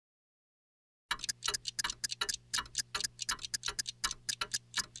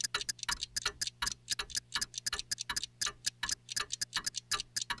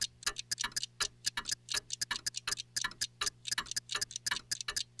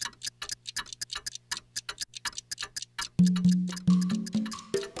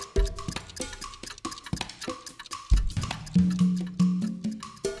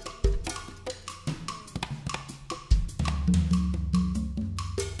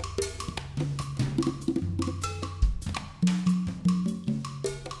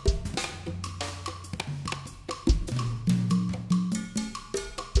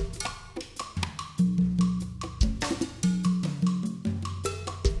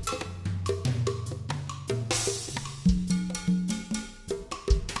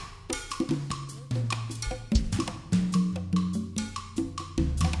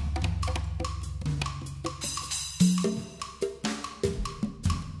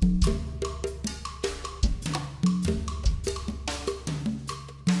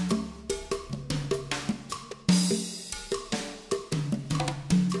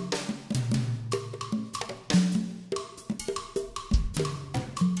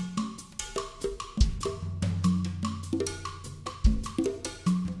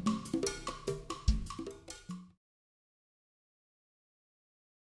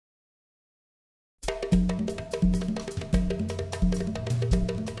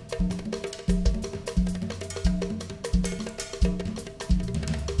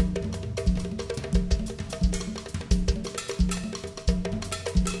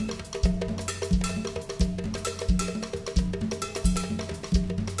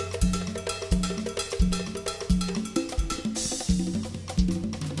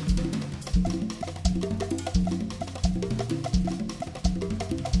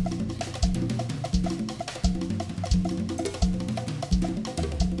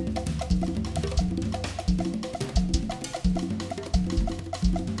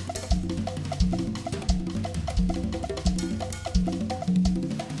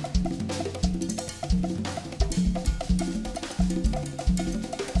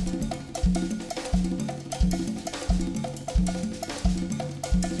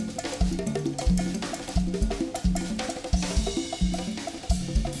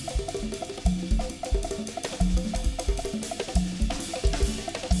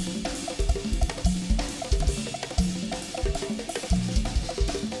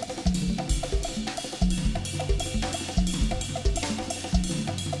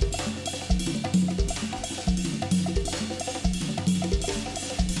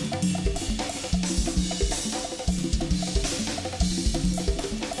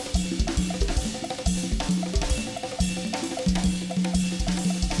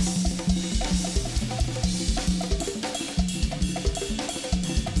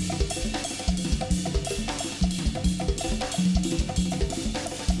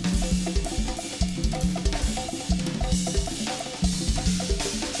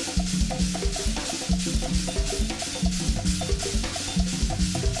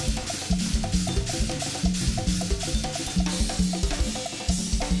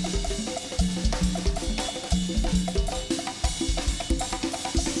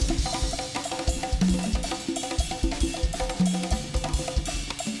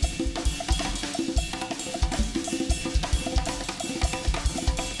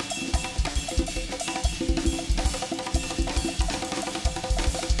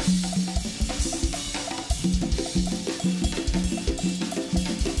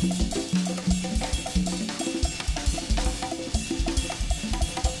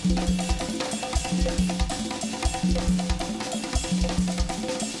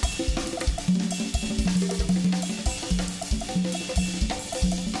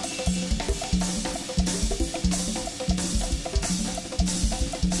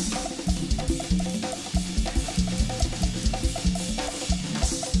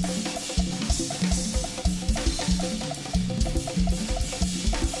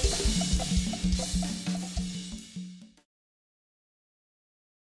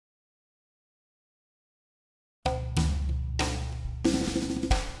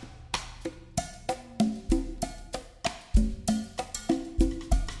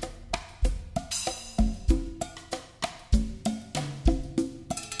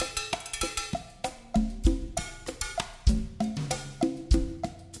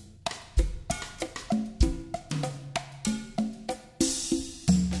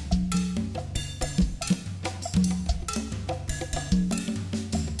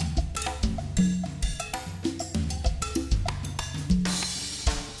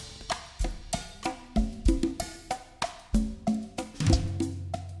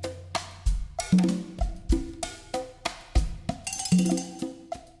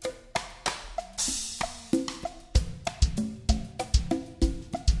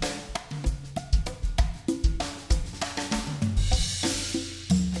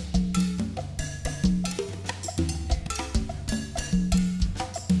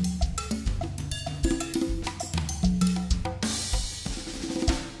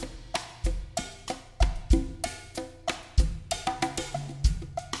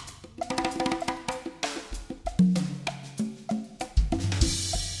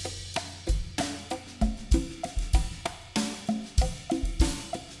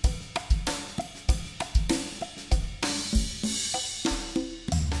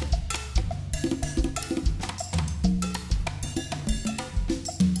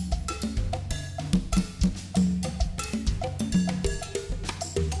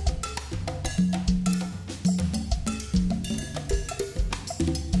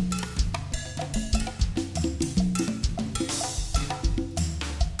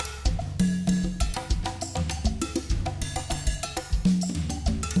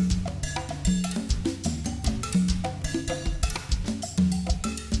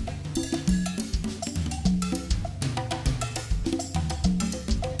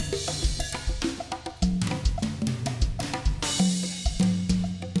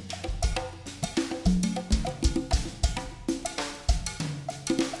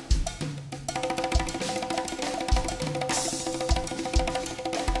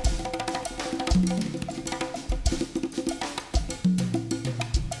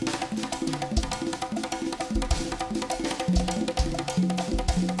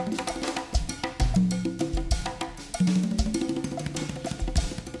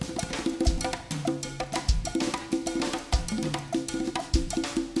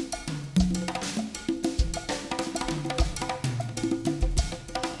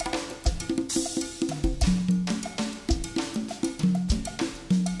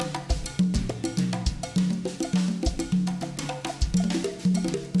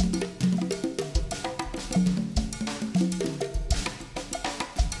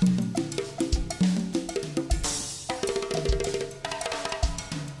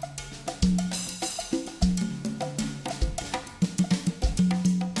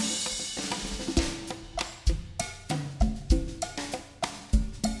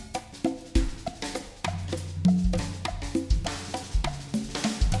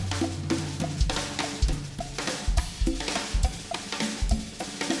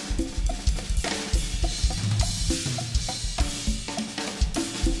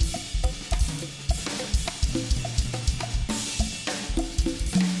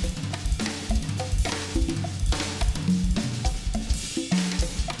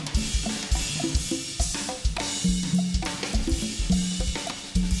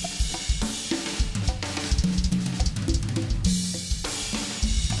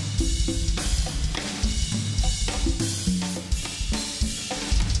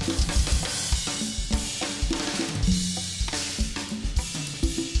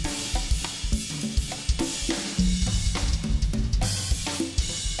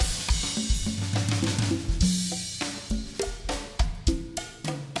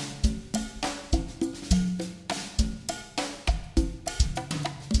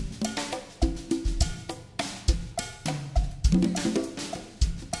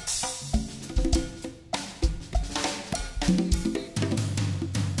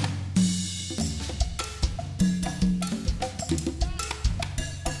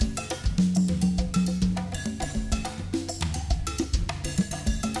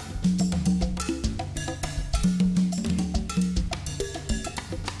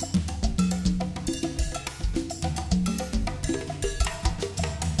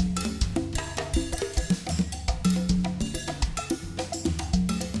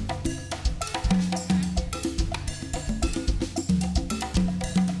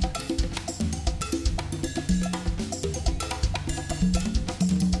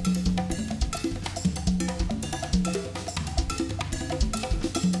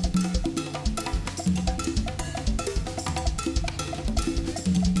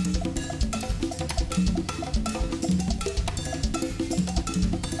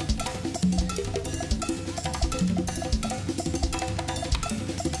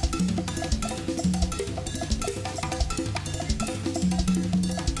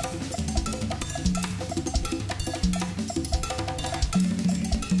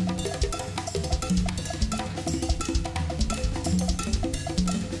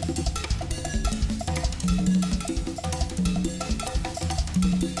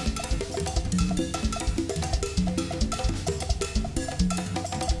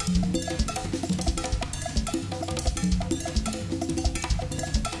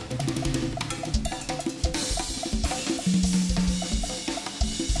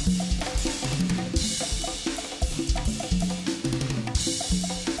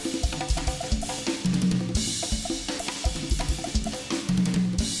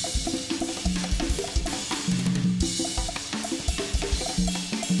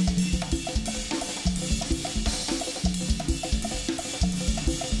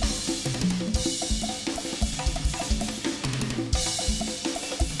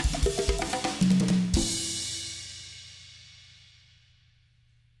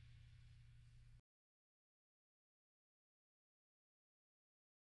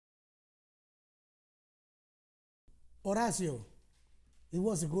Horacio, it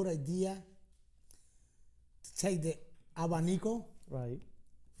was a good idea to take the abanico Right.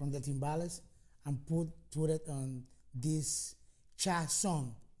 from the timbales and put it on this cha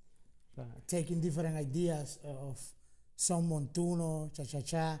song, Right. taking different ideas of son montuno,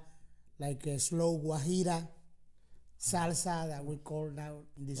 cha-cha-cha, like a slow guajira, salsa that we call now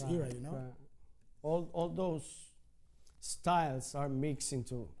in this era, you know? Right. All those styles are mixed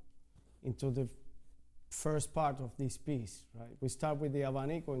into the first part of this piece, right? We start with the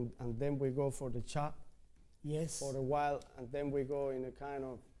abanico and then we go for the cha Yes. for a while, and then we go in a kind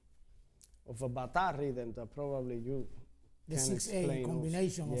of a bata rhythm that probably you The can 6A explain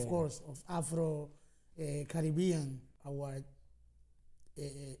combination, also. of course, of Afro Caribbean, our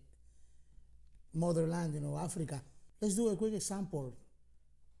motherland, you know, Africa. Let's do a quick example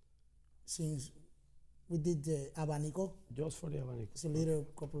since we did the abanico. Just for the abanico. It's a little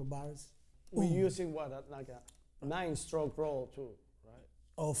couple of bars. We're using like a 9-stroke roll too, right?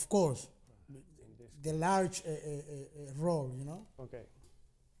 Of course, In this. the large roll, you know. Okay.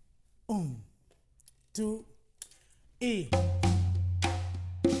 1, 2, E.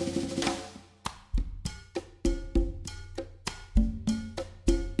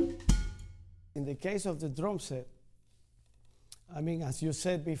 In the case of the drum set, I mean, as you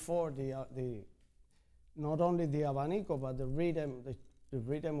said before, the not only the abanico but the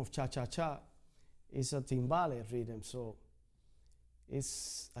rhythm of cha-cha-cha is a timbale rhythm. So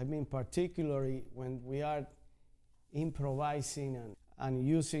it's, I mean, particularly when we are improvising and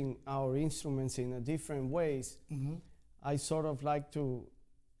using our instruments in a different ways, I sort of like to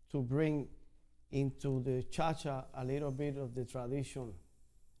bring into the cha-cha a little bit of the tradition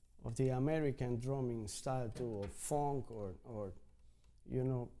of the American drumming style too, or funk, or you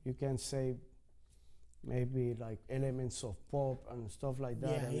know, you can say maybe like elements of pop and stuff like that.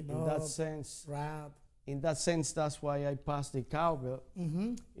 Yeah, And in that sense, rap. in that sense, that's why I pass the cowbell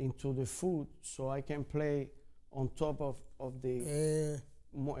into the foot, so I can play on top of the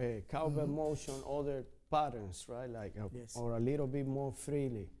cowbell motion other patterns, right? Like Yes. or a little bit more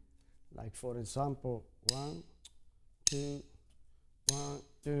freely. Like for example, 1, 2, 1,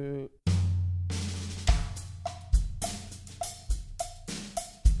 2.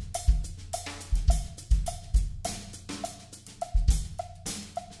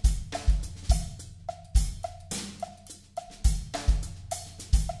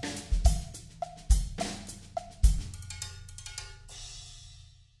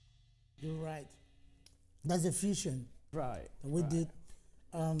 You're right. That's the fusion Right. that we did,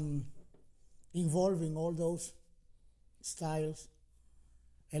 involving all those styles,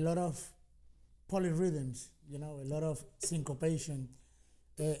 a lot of polyrhythms, you know, a lot of syncopation,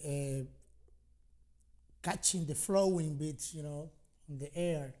 catching the flowing beats, you know, in the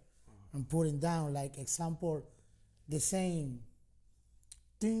air and putting down, like example, the same.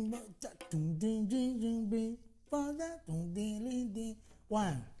 1,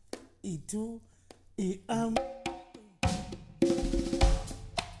 2,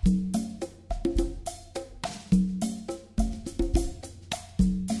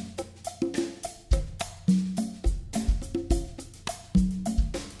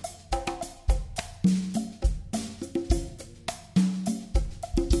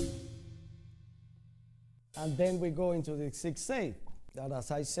 And then we go into the 6/8. That,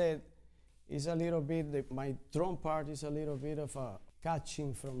 as I said, is a little bit, my drum part is a little bit of a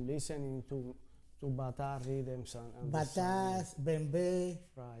catching from listening to bata rhythms and batas, bembe,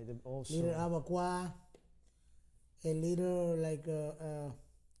 right, also. little abacua, a little like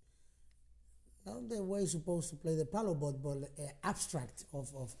not the way you're supposed to play the palo, but abstract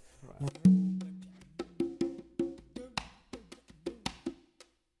of Right.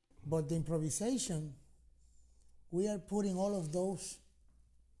 But the improvisation, we are putting all of those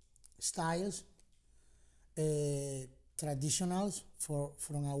styles, traditionals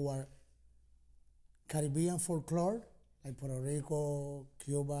from our Caribbean folklore, like Puerto Rico,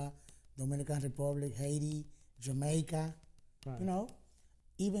 Cuba, Dominican Republic, Haiti, Jamaica, Right. you know,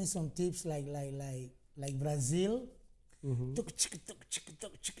 even some tips like Brazil.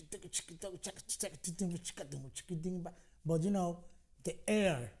 But you know, the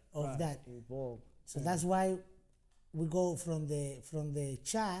air of Right. that. Evolve So that's why we go from the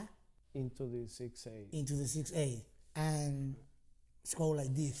cha into the 6/8. into the 6/8, and it's go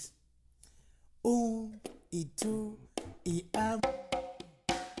like this. 1, 2,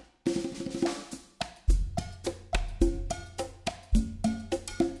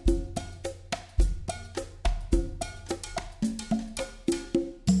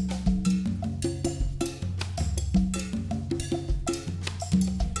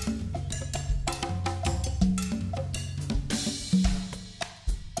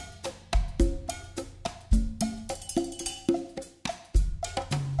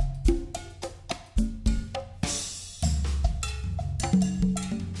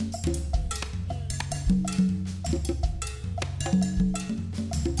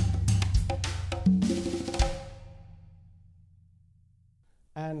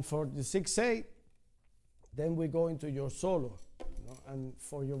 And for the 6/8, then we go into your solo. You know? And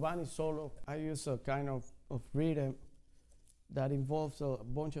for Giovanni's solo, I use a kind of rhythm that involves a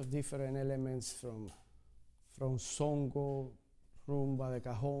bunch of different elements from songo, rumba, de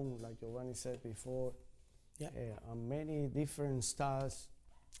cajon, like Giovanni said before, and many different styles.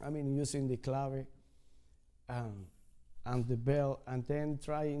 I mean, using the clave and the bell, and then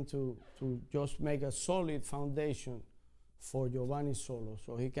trying to just make a solid foundation for Giovanni's solo,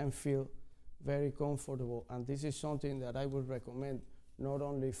 so he can feel very comfortable. And this is something that I would recommend not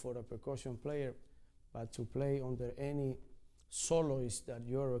only for a percussion player, but to play under any soloist that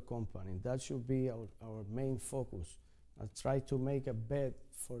you're accompanying. That should be our main focus. And try to make a bed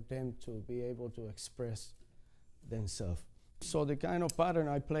for them to be able to express themselves. So the kind of pattern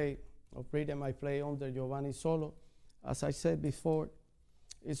I play, of rhythm I play under Giovanni's solo, as I said before,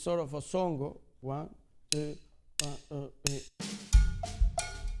 it's sort of a songo. 1, 2, 1, 2, 3.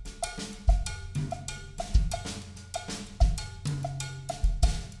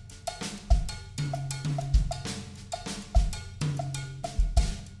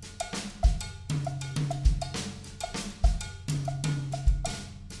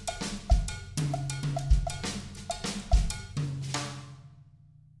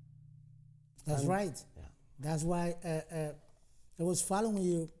 That's right. Yeah. That's why I was following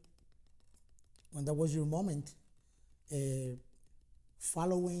you when that was your moment,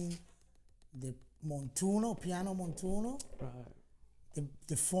 following the montuno, piano montuno, right.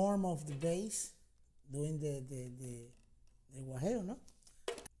 The form of the bass, doing the guajeo, no?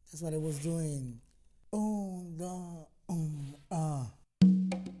 That's what I was doing.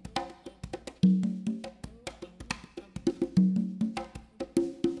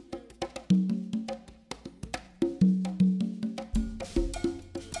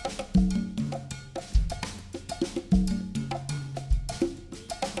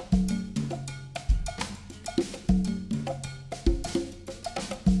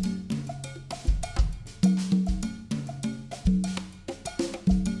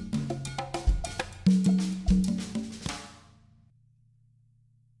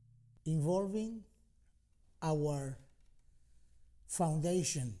 Involving our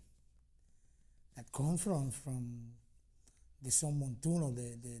foundation that comes from the son montuno,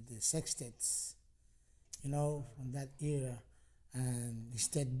 the sextets, you know, from that era. And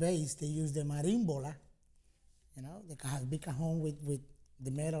instead bass, they use the marimbola, you know, the big cajon with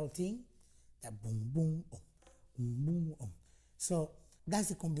the metal thing, that boom, boom, boom, boom, boom. So that's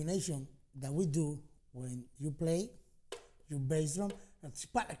the combination that we do when you play your bass drum.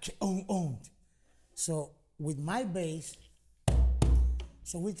 So with my bass,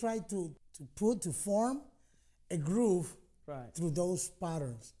 so we try to form a groove right. through those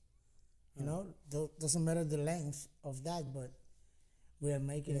patterns. You know, doesn't matter the length of that, but we are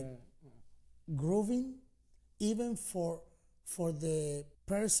making it grooving, even for the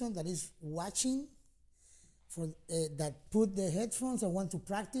person that is watching, for that put the headphones and want to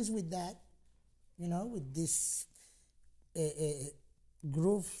practice with that, you know, with this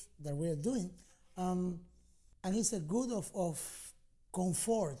groove that we are doing. And it's a good of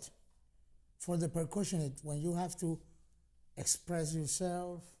comfort for the percussionist when you have to express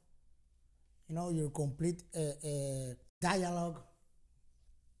yourself, you know, your complete dialogue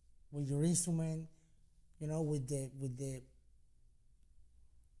with your instrument, you know, with the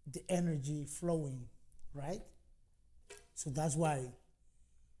energy flowing, right? So that's why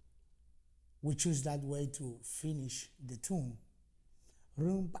we choose that way to finish the tune.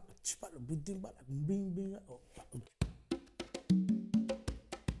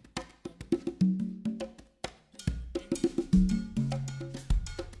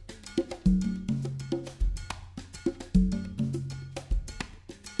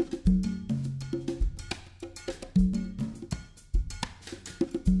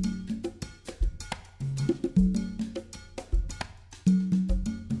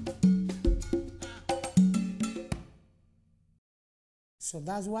 So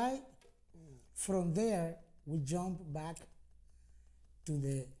that's why from there we jump back to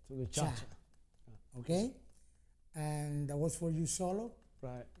the cha-cha. Okay? And that was for you solo.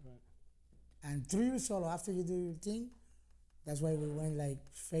 Right. And through your solo, after you do your thing, that's why we went like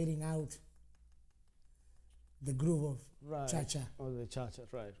fading out the groove of cha-cha. Oh, the cha-cha,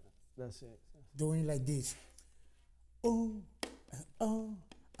 right. That's it. Doing like this.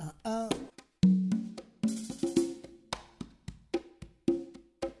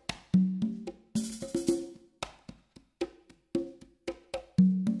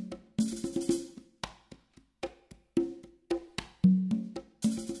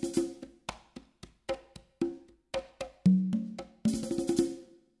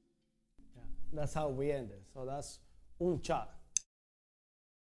 that's how we end it. So that's un cha.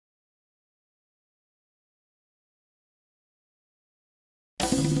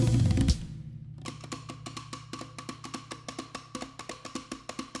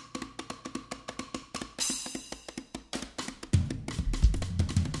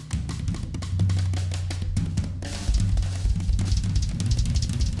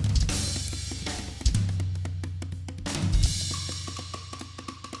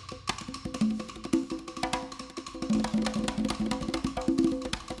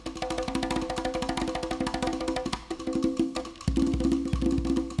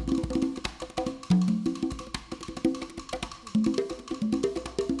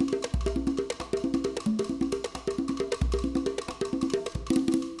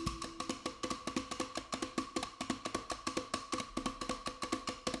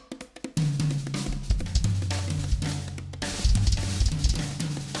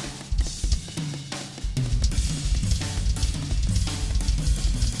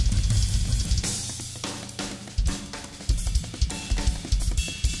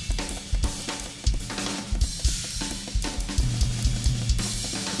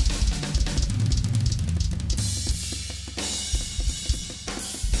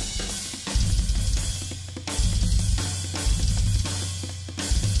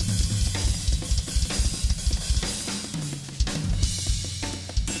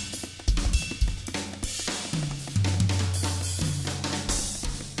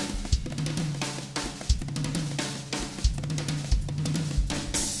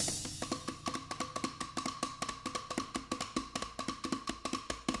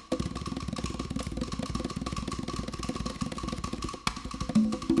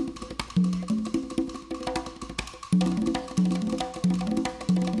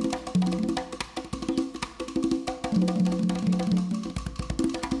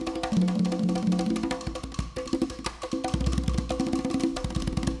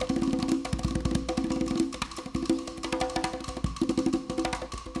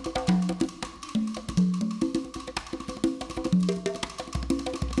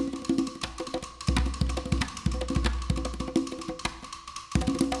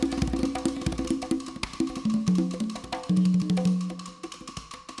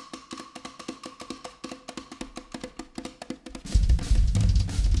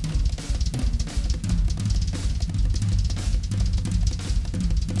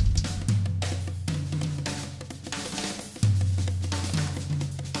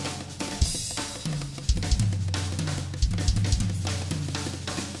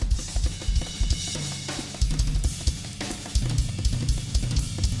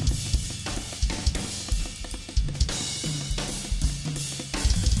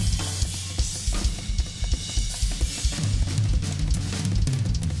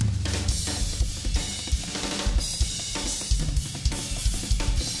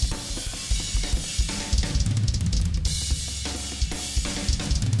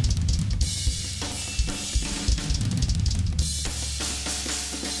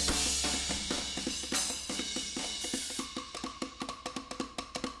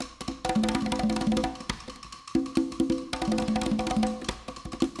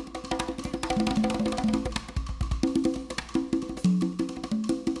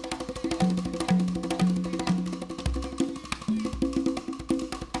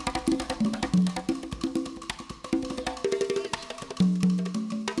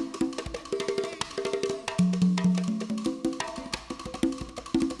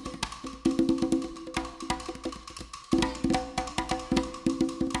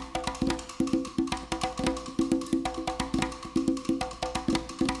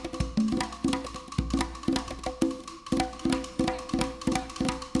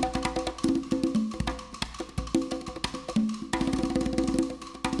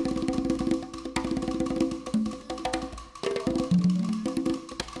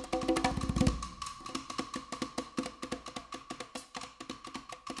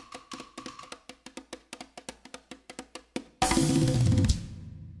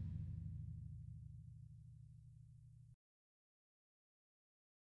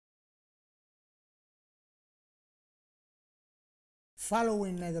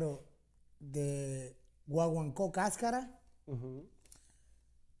 Following Negro, the Guaguancó Cáscara,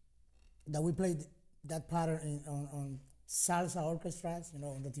 that we played that pattern on salsa orchestras,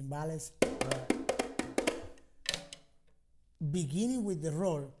 on the timbales. Beginning with the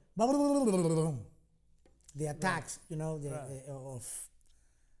roll, the attacks, of the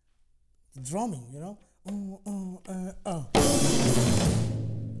drumming,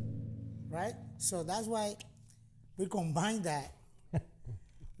 right? So that's why we combine that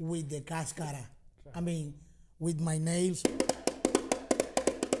with the cascara. I mean, with my nails,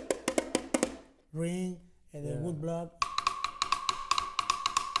 ring, and the wood block,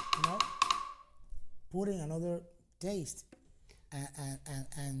 you know, putting another taste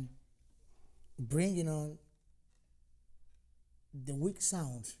and bringing on the weak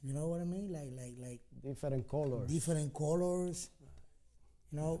sounds, you know what I mean? Like different colors. Different colors,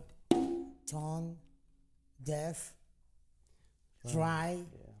 you know, tone, depth, dry.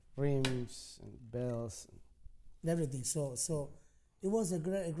 Yeah. Rims and bells. And everything. So it was a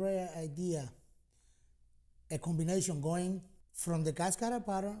great idea. A combination going from the cascara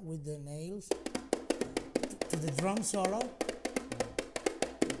pattern with the nails to the drum solo.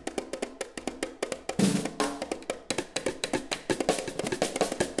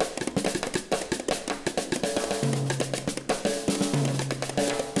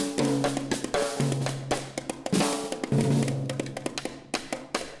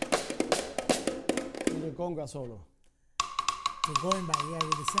 Conga solo. So going back, yeah,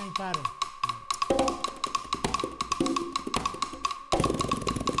 with the same pattern.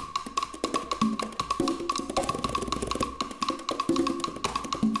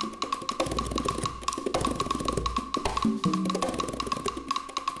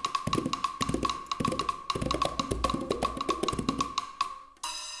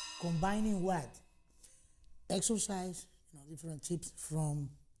 Combining what? Exercise, you know, different tips from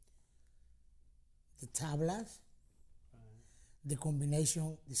the tablas, the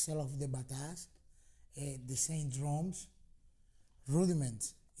combination, the cell of the batas, the same drums,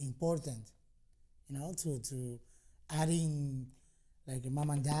 rudiments, important, you know, to adding like a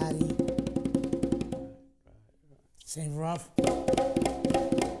mom and daddy, same rough.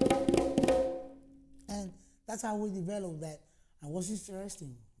 And that's how we developed that. And what's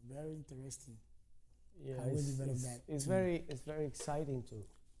interesting, very interesting. Yeah, how we developed that. It's very exciting to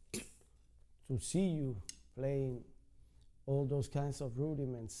see you playing all those kinds of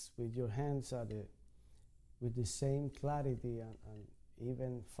rudiments with your hands with the same clarity and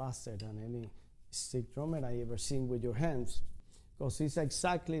even faster than any stick drummer I ever seen with your hands, because it's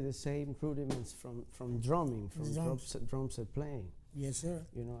exactly the same rudiments from drumming, from drum set playing. Yes, sir.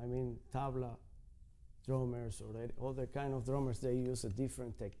 You know, I mean, tabla drummers or other kind of drummers, they use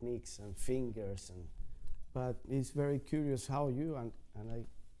different techniques and fingers, but it's very curious how you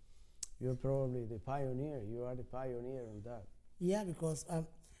you're probably the pioneer. You are the pioneer on that. Yeah, because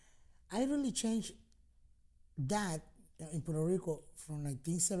I really changed that in Puerto Rico from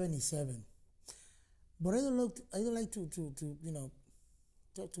 1977. But I don't like to you know,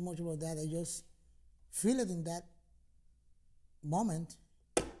 talk too much about that. I just feel it in that moment.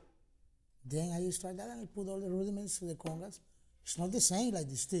 Then I start that and I put all the rudiments to the congas. It's not the same like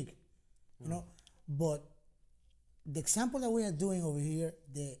the stick, you know, but the example that we are doing over here,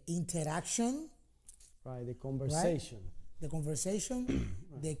 the interaction. Right, the conversation. Right? The conversation,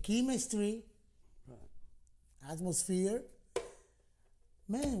 the chemistry, atmosphere.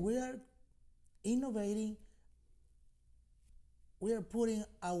 Man, we are innovating. We are putting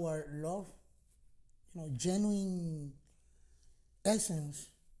our love, you know, genuine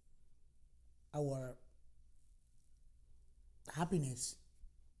essence, our happiness,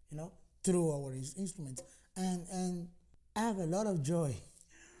 you know, through our instruments. And I have a lot of joy,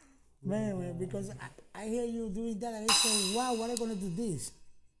 man, because I hear you doing that and I say, wow, what am I going to do this?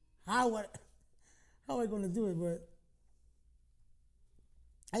 How am I going to do it? But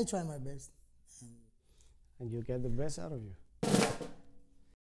I try my best. And you get the best out of you.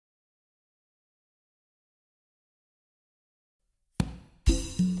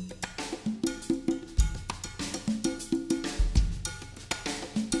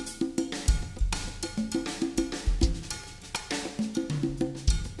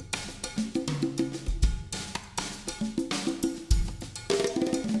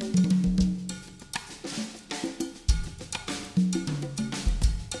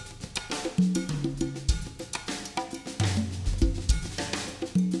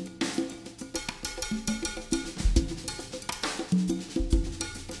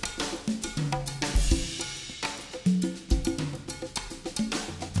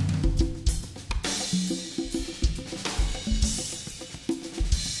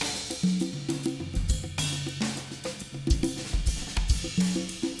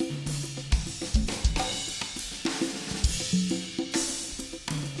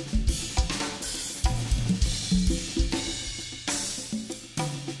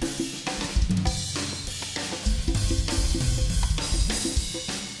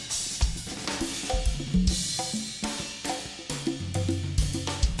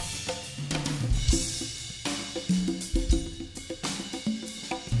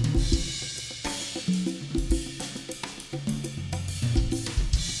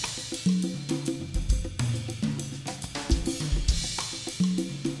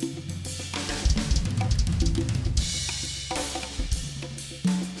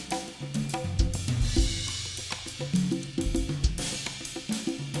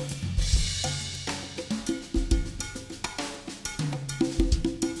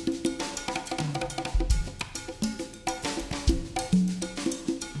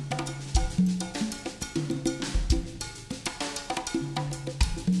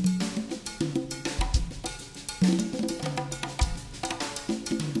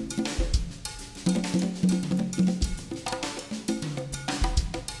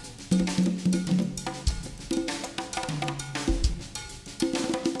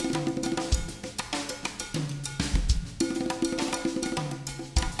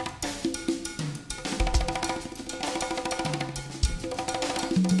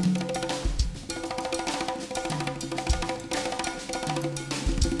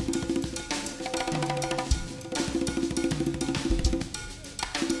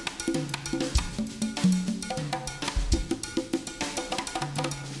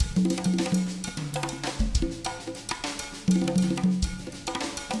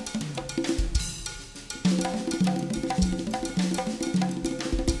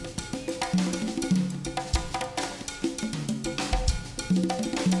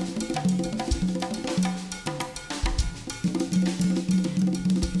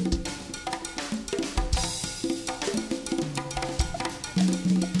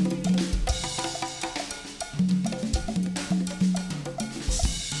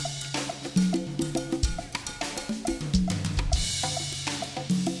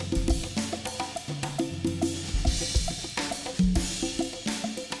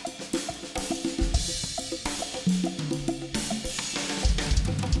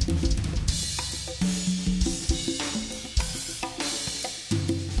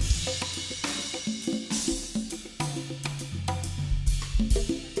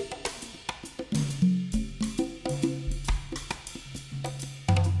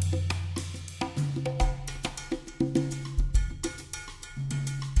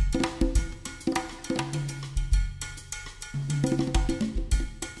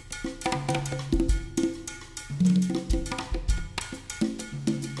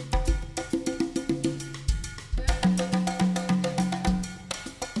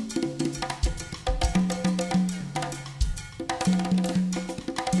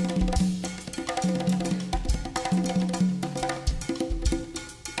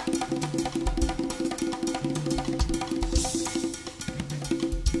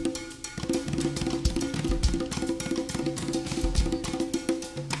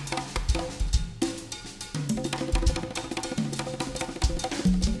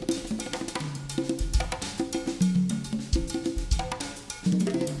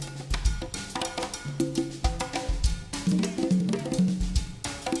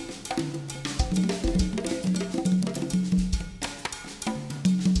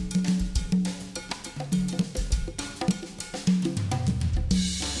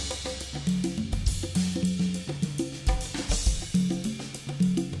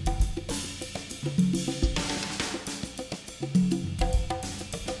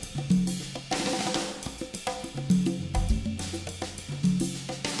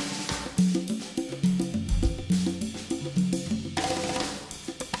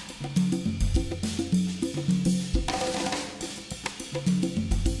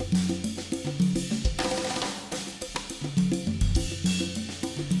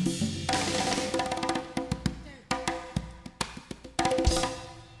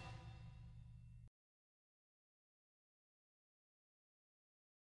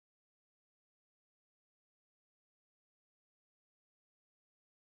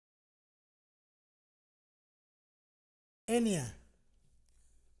 Enya.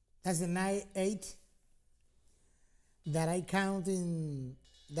 That's the 9/8 that I count in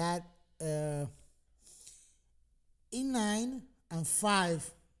that in 9 and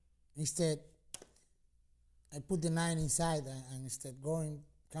 5 instead. I put the 9 inside and instead going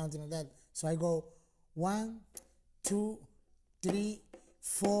counting on that. So I go 1, 2, 3,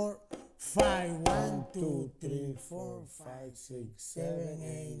 4, 5. 1, 2, 3, 4, 5, 6, 7,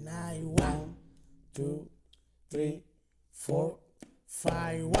 8, 9. 1, 2, 3, 4,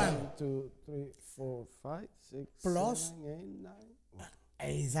 5. 1, 2, 3, 4, 5, 6, plus 7, 8, 9.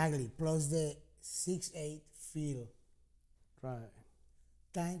 Exactly, plus the 6/8 feel. Right.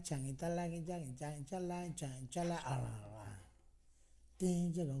 That's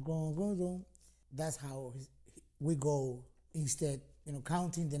how we go instead,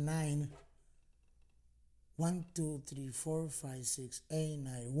 counting the 9. 1, 2, 3, 4, 5, 6, 8,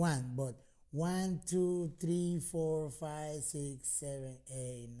 9, 1. But 1, 2, 3, 4, 5, 6, 7,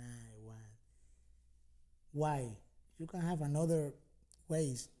 8, 9, 1. Why? You can have another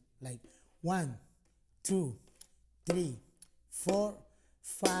ways like 1, 2, 3, 4,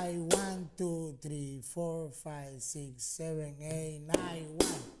 5. 1, 2, 3, 4, 5, 6, 7, 8, 9,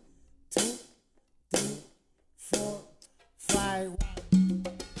 1, 2, 3, 4, 5, 1.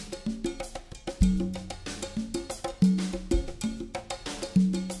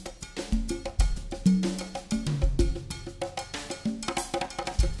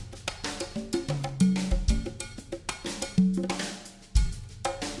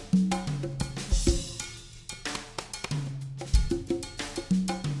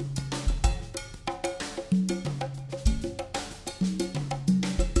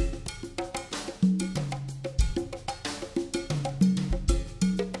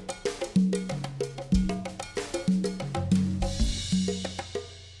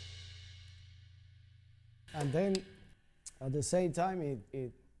 And then at the same time,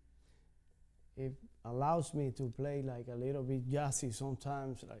 it allows me to play like a little bit jazzy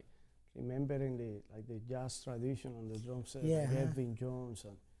sometimes, like remembering the jazz tradition on the drum set, Yeah, like Edwin Jones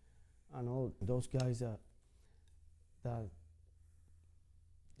and all those guys that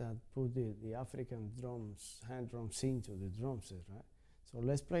put the African drums, hand drums into the drum set, right? So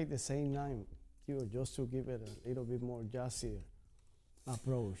let's play the same 9 cue just to give it a little bit more jazzy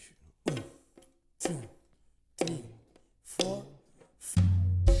approach. 1, 2, 3, 4, 5.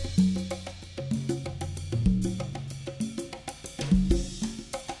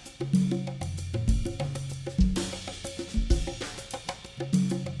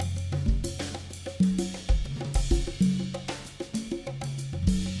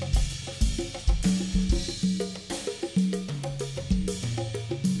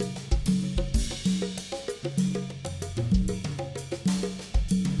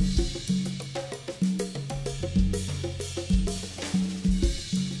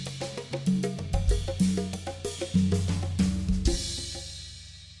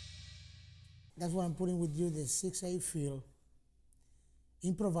 That's what I'm putting with you, the 6/8 feel,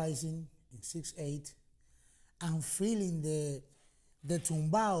 improvising in 6/8, and feeling the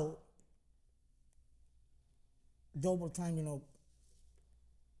tumbao double time,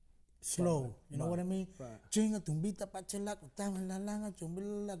 slow. You know what I mean? Chinga tumbita pachela kutama la langa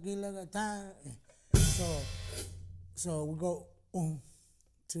chumbila gila ta. So we go 1,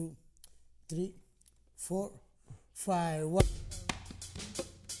 2, 3, 4, 5. 1.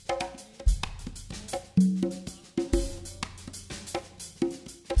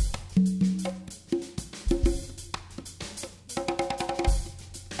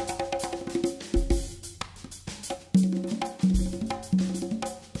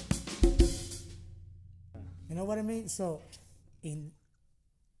 You know what I mean? So in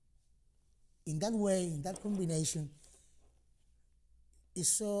that way, in that combination, it's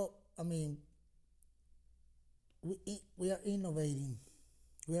so, we are innovating.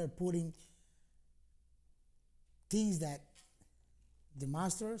 We are putting things that the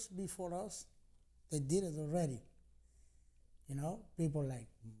masters before us, they did it already. People like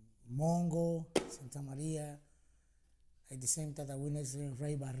Mongo, Santa Maria, at the same time that we mentioned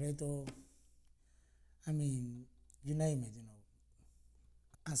Ray Barreto. You name it,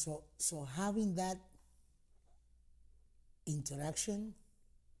 And so having that interaction,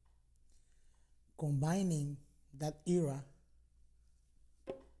 combining that era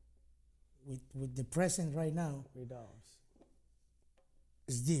with the present right now, With ours.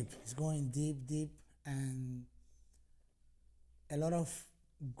 it's deep. It's going deep, deep, and a lot of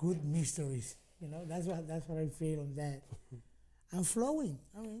good mysteries. That's what I feel on that. I'm flowing.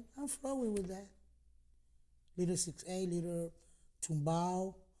 I'm flowing with that. Little 6/8, little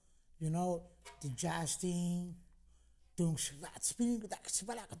tumbao, the jazz thing,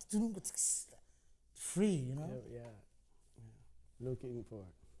 free, you know. Yeah. Looking for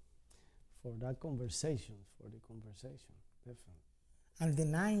that conversation, definitely. And the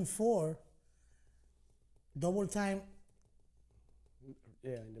 9/4 double time.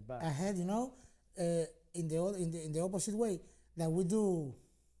 Yeah, in the back. Ahead, you know, in the opposite way that we do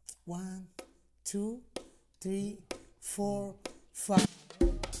 1, 2, 3, 4, 5.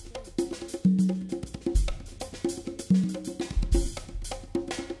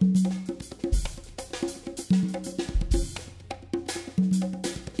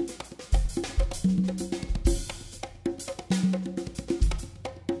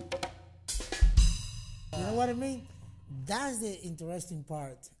 You know what I mean? That's the interesting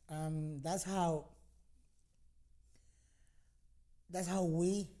part. That's how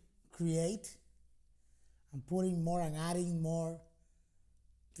we create and putting more and adding more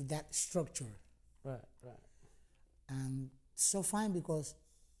to that structure. Right. And so fine because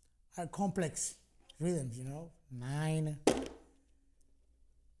our complex rhythms, you know, 9.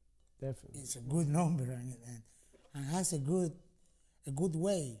 Definitely. It's a good number and has a good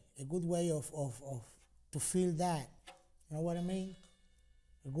way of to feel that. You know what I mean?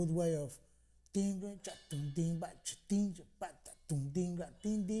 A good way of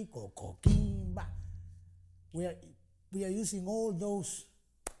we are using all those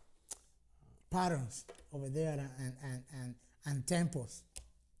patterns over there and tempos.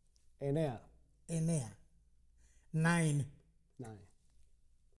 Enea. 9.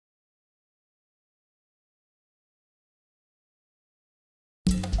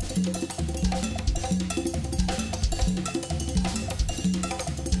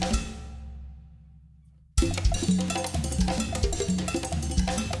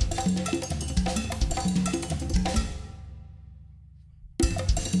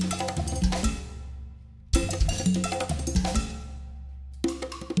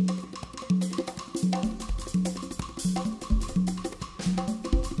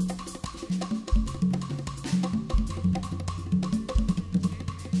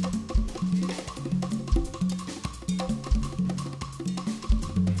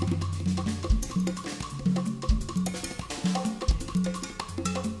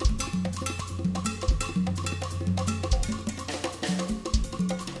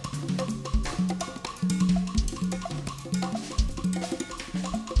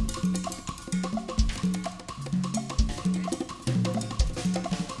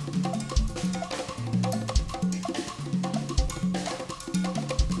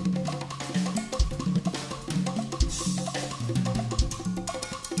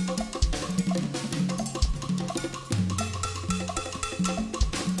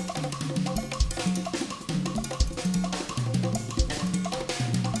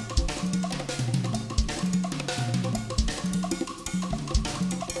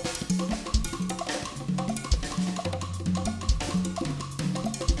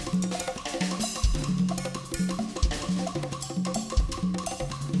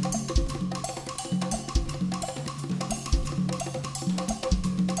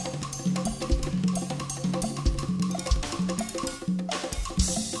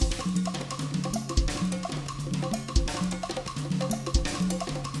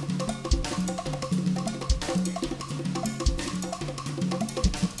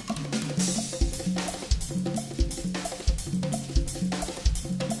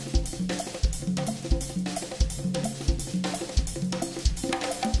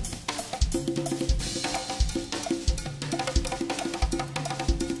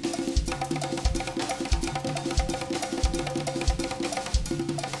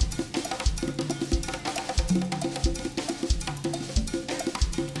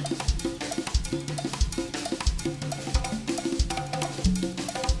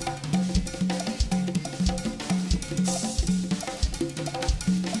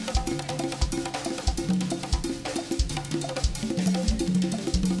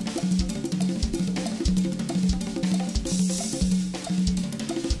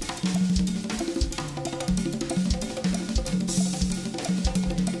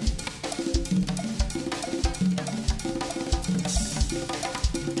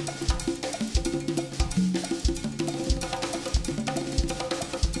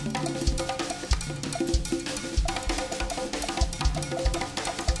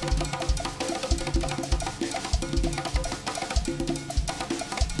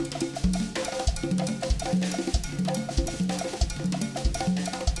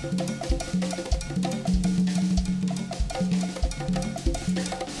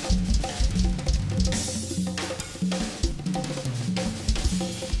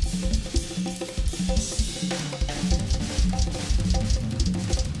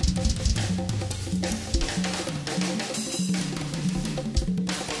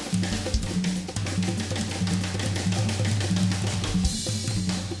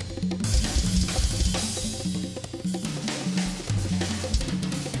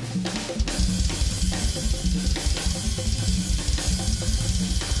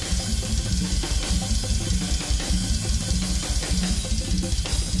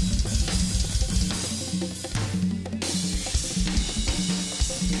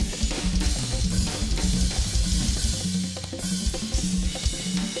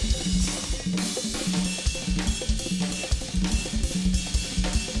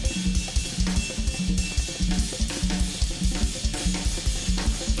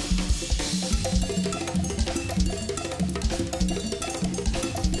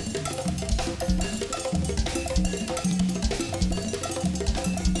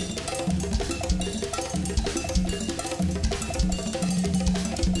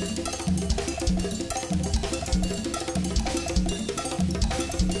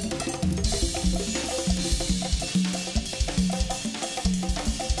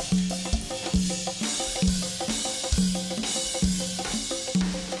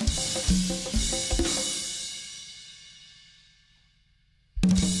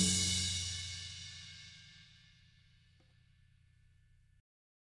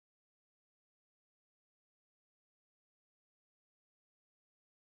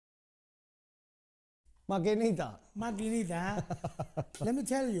 Maquinita. Maquinita, huh? Let me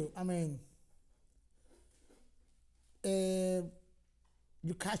tell you, I mean,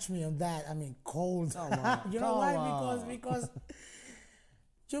 you catch me on that. I mean, cold. You know why? Because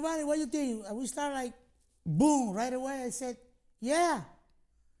Giovanni, what do you think? We start like, boom, right away. I said, yeah.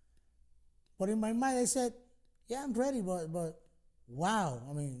 But in my mind, I said, yeah, I'm ready, but wow,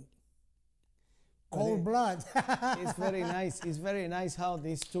 I mean, cold blood. It's very nice. It's very nice how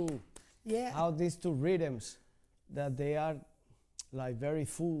these two rhythms, that they are like very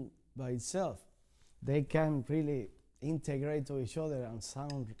full by itself, they can really integrate to each other and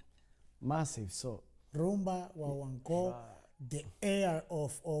sound massive. So rumba, guaguancó, the air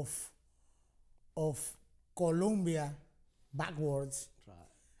of Colombia backwards,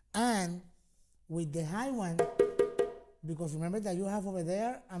 and with the high one, because remember that you have over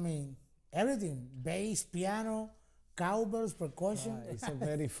there, I mean, everything, bass, piano, cowbells, percussion. It's a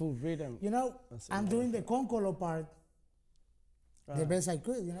very full rhythm. You know, I'm doing the concolo part the best I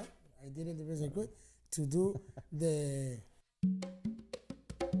could, you know. I did it the best I could to do the...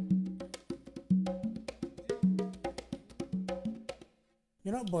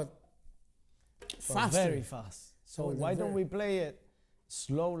 You know, but faster. Very fast. So why don't we play it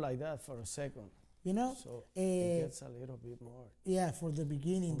slow like that for a second? You know, so it gets a little bit more. Yeah, for the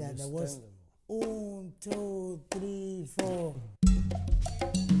beginning that was 1, 2, 3, 4.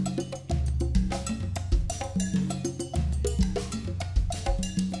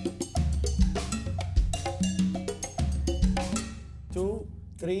 Two,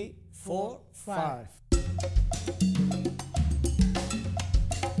 3, 4, 5.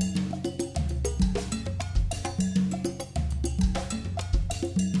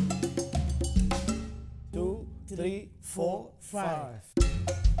 Three, 4, 5.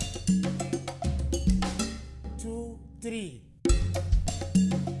 2, 3.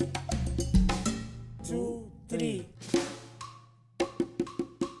 2, 3.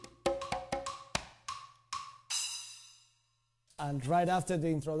 And right after the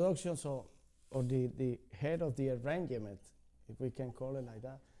introduction, or the head of the arrangement, if we can call it like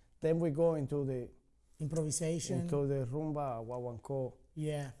that, then we go into the improvisation, into the rumba, guaguancó.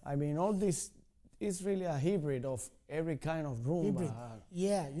 Yeah. I mean, all this is really a hybrid of every kind of rumba.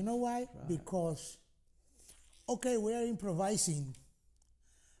 Yeah, you know why? Right. Because, okay, we are improvising,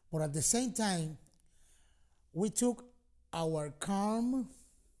 but at the same time, we took our calm,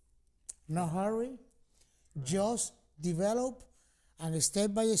 no hurry, just develop, and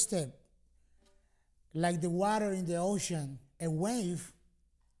step by step, like the water in the ocean, a wave,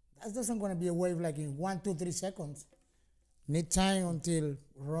 that doesn't going to be a wave like in 1, 2, 3 seconds. Need time until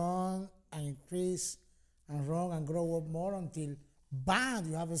run and increase and run and grow up more until, bam,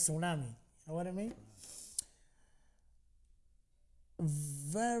 you have a tsunami. You know what I mean?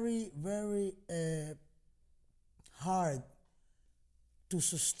 Very, very hard to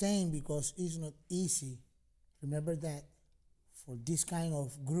sustain because it's not easy. Remember that for this kind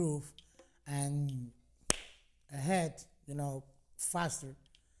of groove and ahead, you know, faster,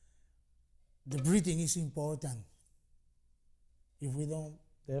 the breathing is important. If we don't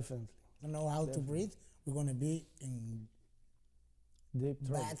know how to breathe, we're going to be in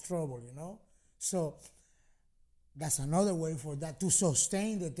bad trouble, you know? So that's another way for that, to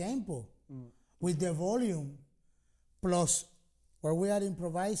sustain the tempo with the volume, plus where we are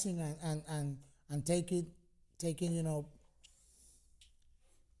improvising and taking, you know,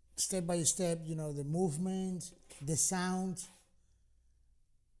 step by step, you know, the movement, the sound,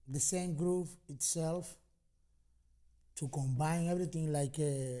 the same groove itself, to combine everything like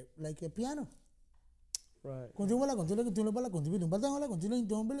a piano. Right. If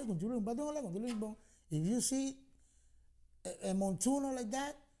you see a montuno like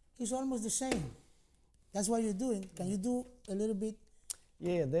that, it's almost the same. That's what you're doing. Can you do a little bit?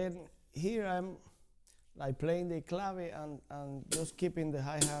 Yeah, then here I'm like playing the clave and just keeping the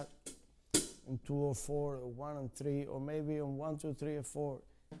hi-hat in 2 or 4, or 1 and 3, or maybe on 1, 2, 3, or 4.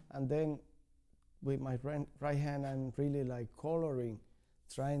 And then with my right hand, I'm really like coloring,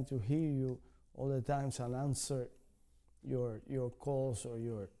 trying to hear you all the times and answer your calls or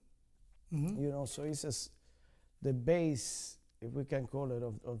your, you know, so it's just the bass, if we can call it,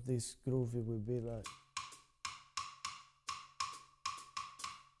 of this groove, it will be like.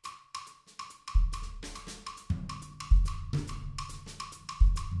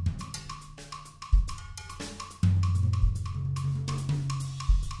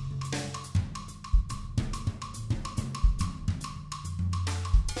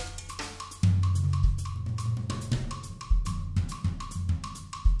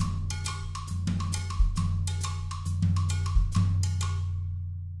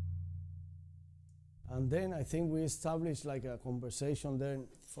 then I think we established like a conversation there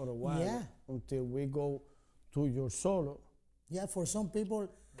for a while. Yeah. Until we go to your solo. Yeah, for some people,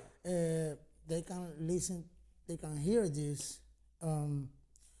 they can listen, they can hear this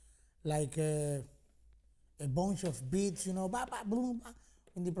like a bunch of beats, you know, ba, ba, boom, ba,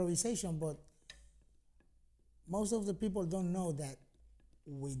 in the improvisation, but most of the people don't know that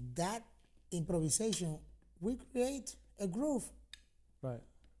with that improvisation, we create a groove. Right.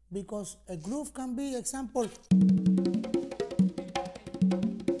 Because a groove can be, example,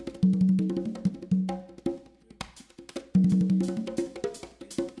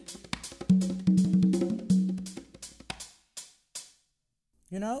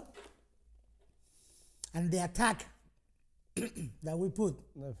 you know, and the attack that we put.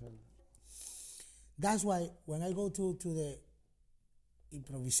 Definitely. That's why when I go to the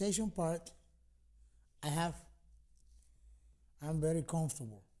improvisation part, I'm very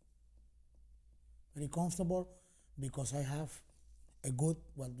comfortable. Very comfortable because I have a good,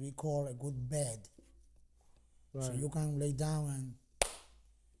 what we call a good bed. Right. So you can lay down and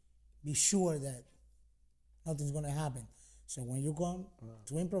be sure that nothing's gonna happen. So when you come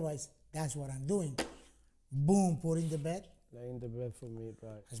to improvise, that's what I'm doing. Boom, put in the bed. Lay in the bed for me,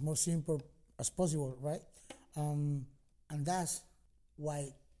 right. As more simple as possible, right? And that's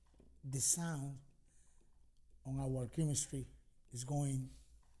why the sound on our chemistry is going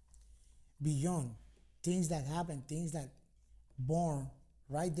beyond things that happen, things that born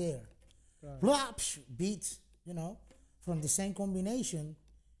right there. Right. Beats, you know, from the same combination,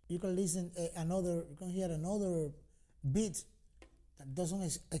 you can listen you can hear another beat that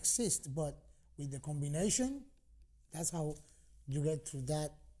doesn't exist, but with the combination, that's how you get to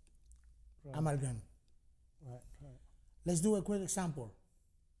that amalgam. Right. Let's do a quick example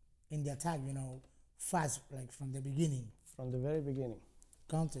in the attack, you know, fast, like from the beginning. From the very beginning.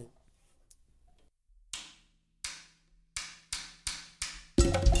 Count it.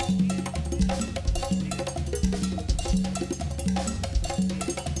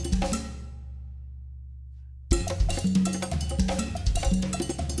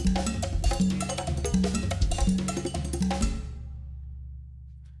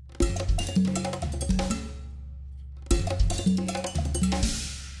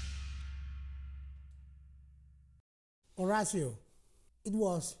 Horacio, it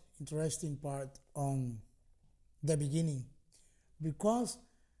was interesting part on the beginning because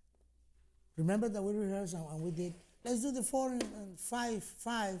remember that we rehearsed and we did, let's do the 4 and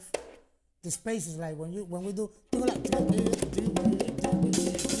 5, the spaces, like when we do, like 2,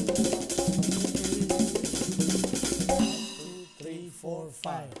 3, 4,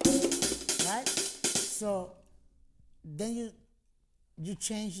 5, right? So then you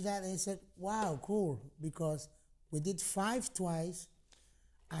change that and said, wow, cool, because we did 5 twice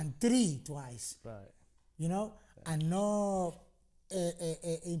and 3 twice. Right. You know, and no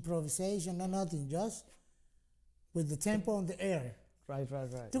improvisation, no nothing, just with the tempo on the air. Right.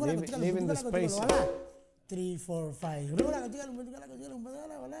 Leaving the space. 3, 4, 5.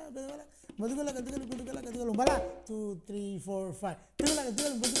 2, 3, 4, 5. 1,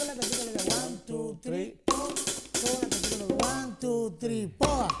 2, 3. 1, 2, 3.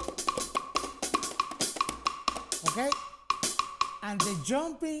 Okay? And the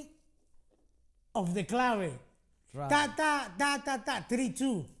jumping of the clave. Right. Ta, 3,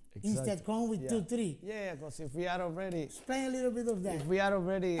 2. Exactly. Instead, come with 2, 3. Yeah, because if we are already... Explain a little bit of that. If we are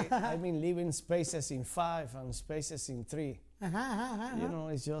already, leaving spaces in 5 and spaces in 3, you know,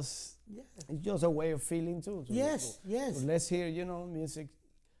 it's just a way of feeling too. Yes. So let's hear, you know, music.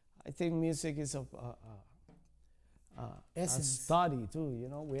 I think music is a study too, you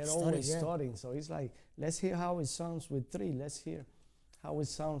know. We are always studying. So it's like, let's hear how it sounds with 3. Let's hear how it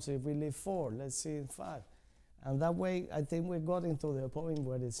sounds if we leave 4. Let's see in 5. And that way, I think we got into the point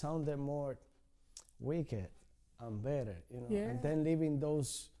where it sounded more wicked and better, you know. Yeah. And then leaving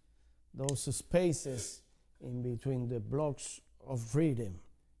those spaces in between the blocks of rhythm,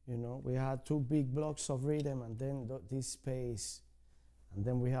 you know. We had 2 big blocks of rhythm and then this space. And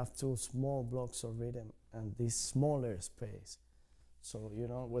then we have 2 small blocks of rhythm and this smaller space. So, you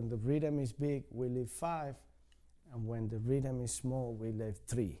know, when the rhythm is big, we leave 5. And when the rhythm is small, we leave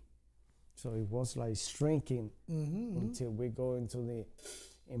 3. So it was like shrinking until we go into the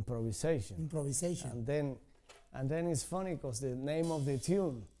improvisation. And then it's funny because the name of the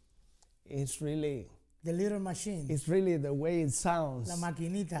tune is really... The little machine. It's really the way it sounds. La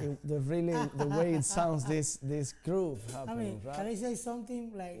maquinita. The way it sounds, this groove happening, right? Can I say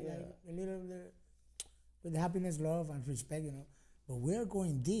something like a little with happiness, love, and respect, you know? but we're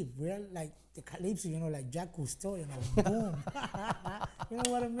going deep. We're like the calypso, you know, like Jacques Cousteau, you know, boom. You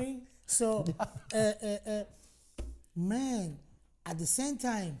know what I mean? So, man, at the same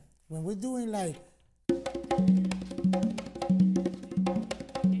time, when we're doing like,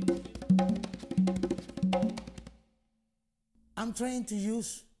 I'm trying to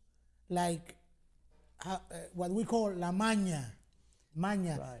use like what we call la maña,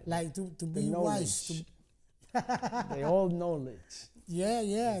 right. Like to be wise. The old knowledge. Yeah,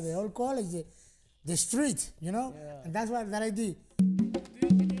 yes. The old college, the street, you know? Yeah. And that's what that I did.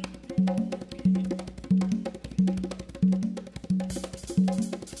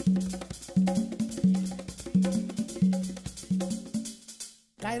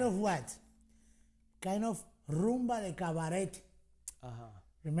 Kind of what? Kind of rumba de cabaret.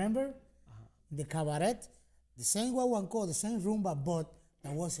 Remember? The cabaret, the same guaguancó, the same rumba, but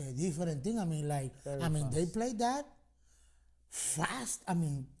that was a different thing. I mean, like, fast. They played that fast. I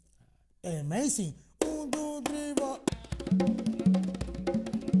mean, amazing. 1, 2, 3, 4.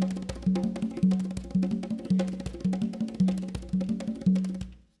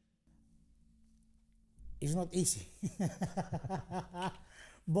 It's not easy,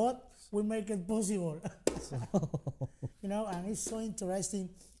 but we make it possible. You know, and it's so interesting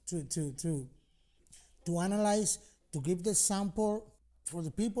to analyze, to give the sample for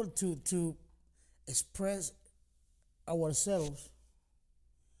the people to express ourselves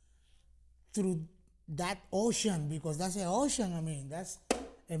through that ocean, because that's an ocean. I mean, that's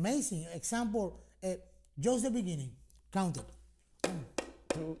amazing. Example, just the beginning. Count it.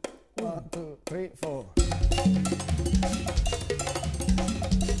 1, 2, 3, 4.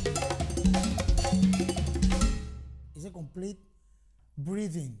 It's a complete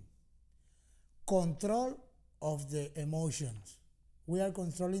breathing. Control of the emotions. We are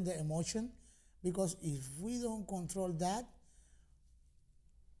controlling the emotion, because if we don't control that,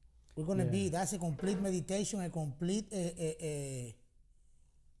 we're going to be, that's a complete meditation, a complete,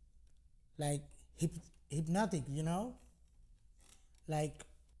 like hypnotic, you know? Like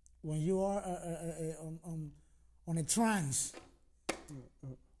when you are on a trance,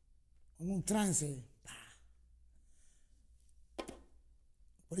 un trance,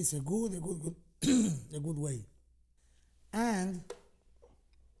 but it's a good a good way. And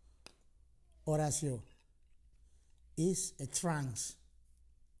Horacio is a trance,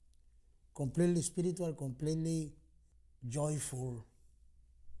 completely spiritual, completely joyful,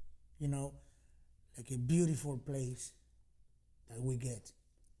 you know, like a beautiful place that we get,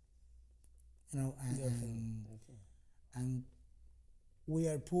 you know, and we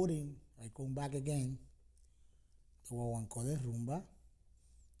are putting, I come back again, the guaguancó de rumba,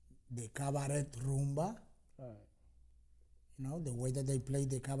 the cabaret rumba, right. You know, the way that they play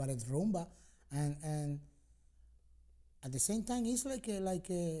the cabaret rumba, and at the same time it's like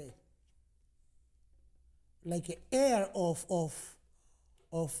a air of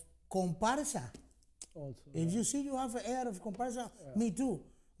comparsa. Also, if you see you have an air of comparsa, me too.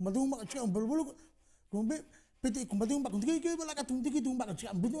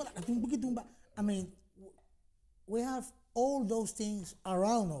 I mean, we have all those things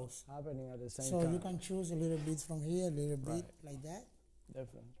around us happening at the same time. So you can choose a little bit from here, a little bit like that.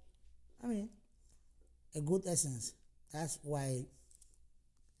 Definitely. I mean, a good essence. That's why.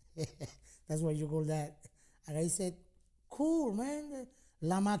 That's why you call that. And I said, cool, man.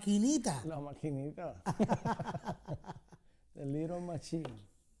 La maquinita. La maquinita. The little machine.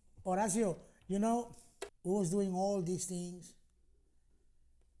 Horacio, you know, we was doing all these things,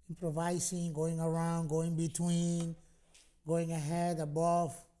 improvising, going around, going between, going ahead,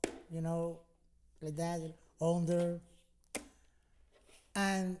 above, you know, like that, under.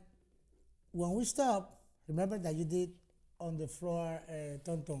 And when we stopped, remember that you did on the floor,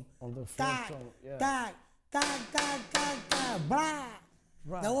 tonton. On the floor, yeah. Tag, blah.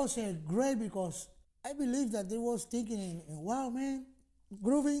 Right. That was great, because I believe that they was thinking, wow, man,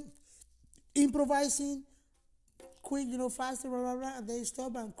 grooving, improvising, quick, you know, faster, blah, blah, blah, and they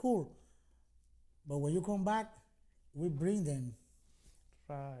stop and cool. But when you come back, we bring them.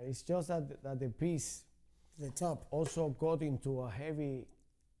 Right. It's just that the piece, the top, also got into a heavy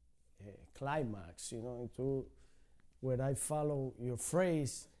climax, you know, into where I follow your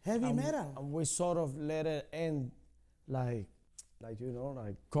phrase. Heavy metal. And we sort of let it end like you know,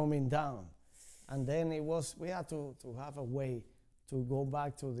 like coming down. And then we had to have a way to go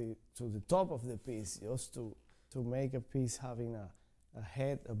back to the top of the piece, just to make a piece having a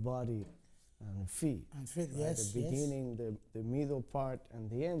head, a body, and feet. And feet, right? yes. The beginning, the middle part, and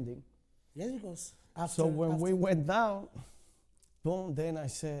the ending. Yes, because so when we went down, boom, then I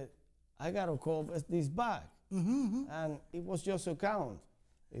said, I got to call this back. and it was just a count.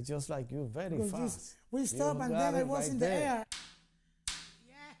 It's just like you're very fast. We stopped and then I was in the air.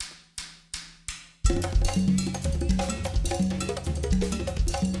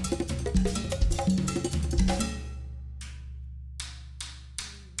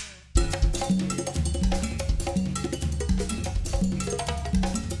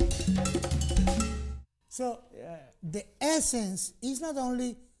 So the essence is not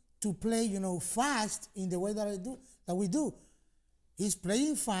only to play, fast in the way that we do. It's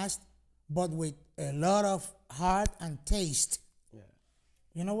playing fast, but with a lot of heart and taste. Yeah.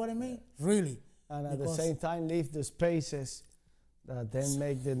 You know what I mean? Really. And at the same time, leave the spaces that then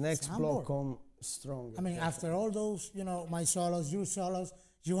make the next block come stronger. I mean, after all those, my solos, your solos,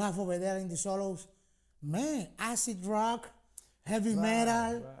 you have over there in the solos, man, acid rock, heavy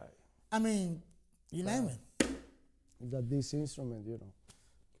metal. Right. I mean, you name it. That this instrument,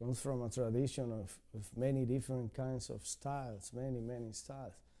 comes from a tradition of many different kinds of styles, many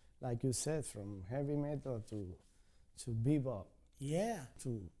styles. Like you said, from heavy metal to bebop. Yeah.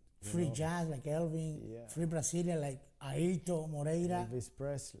 To free jazz like Elvin, free Brazilian like Aito Moreira. Elvis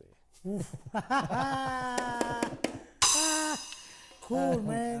Presley. Cool,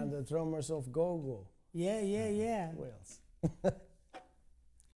 man. And the drummers of Go-Go. Yeah. Who else?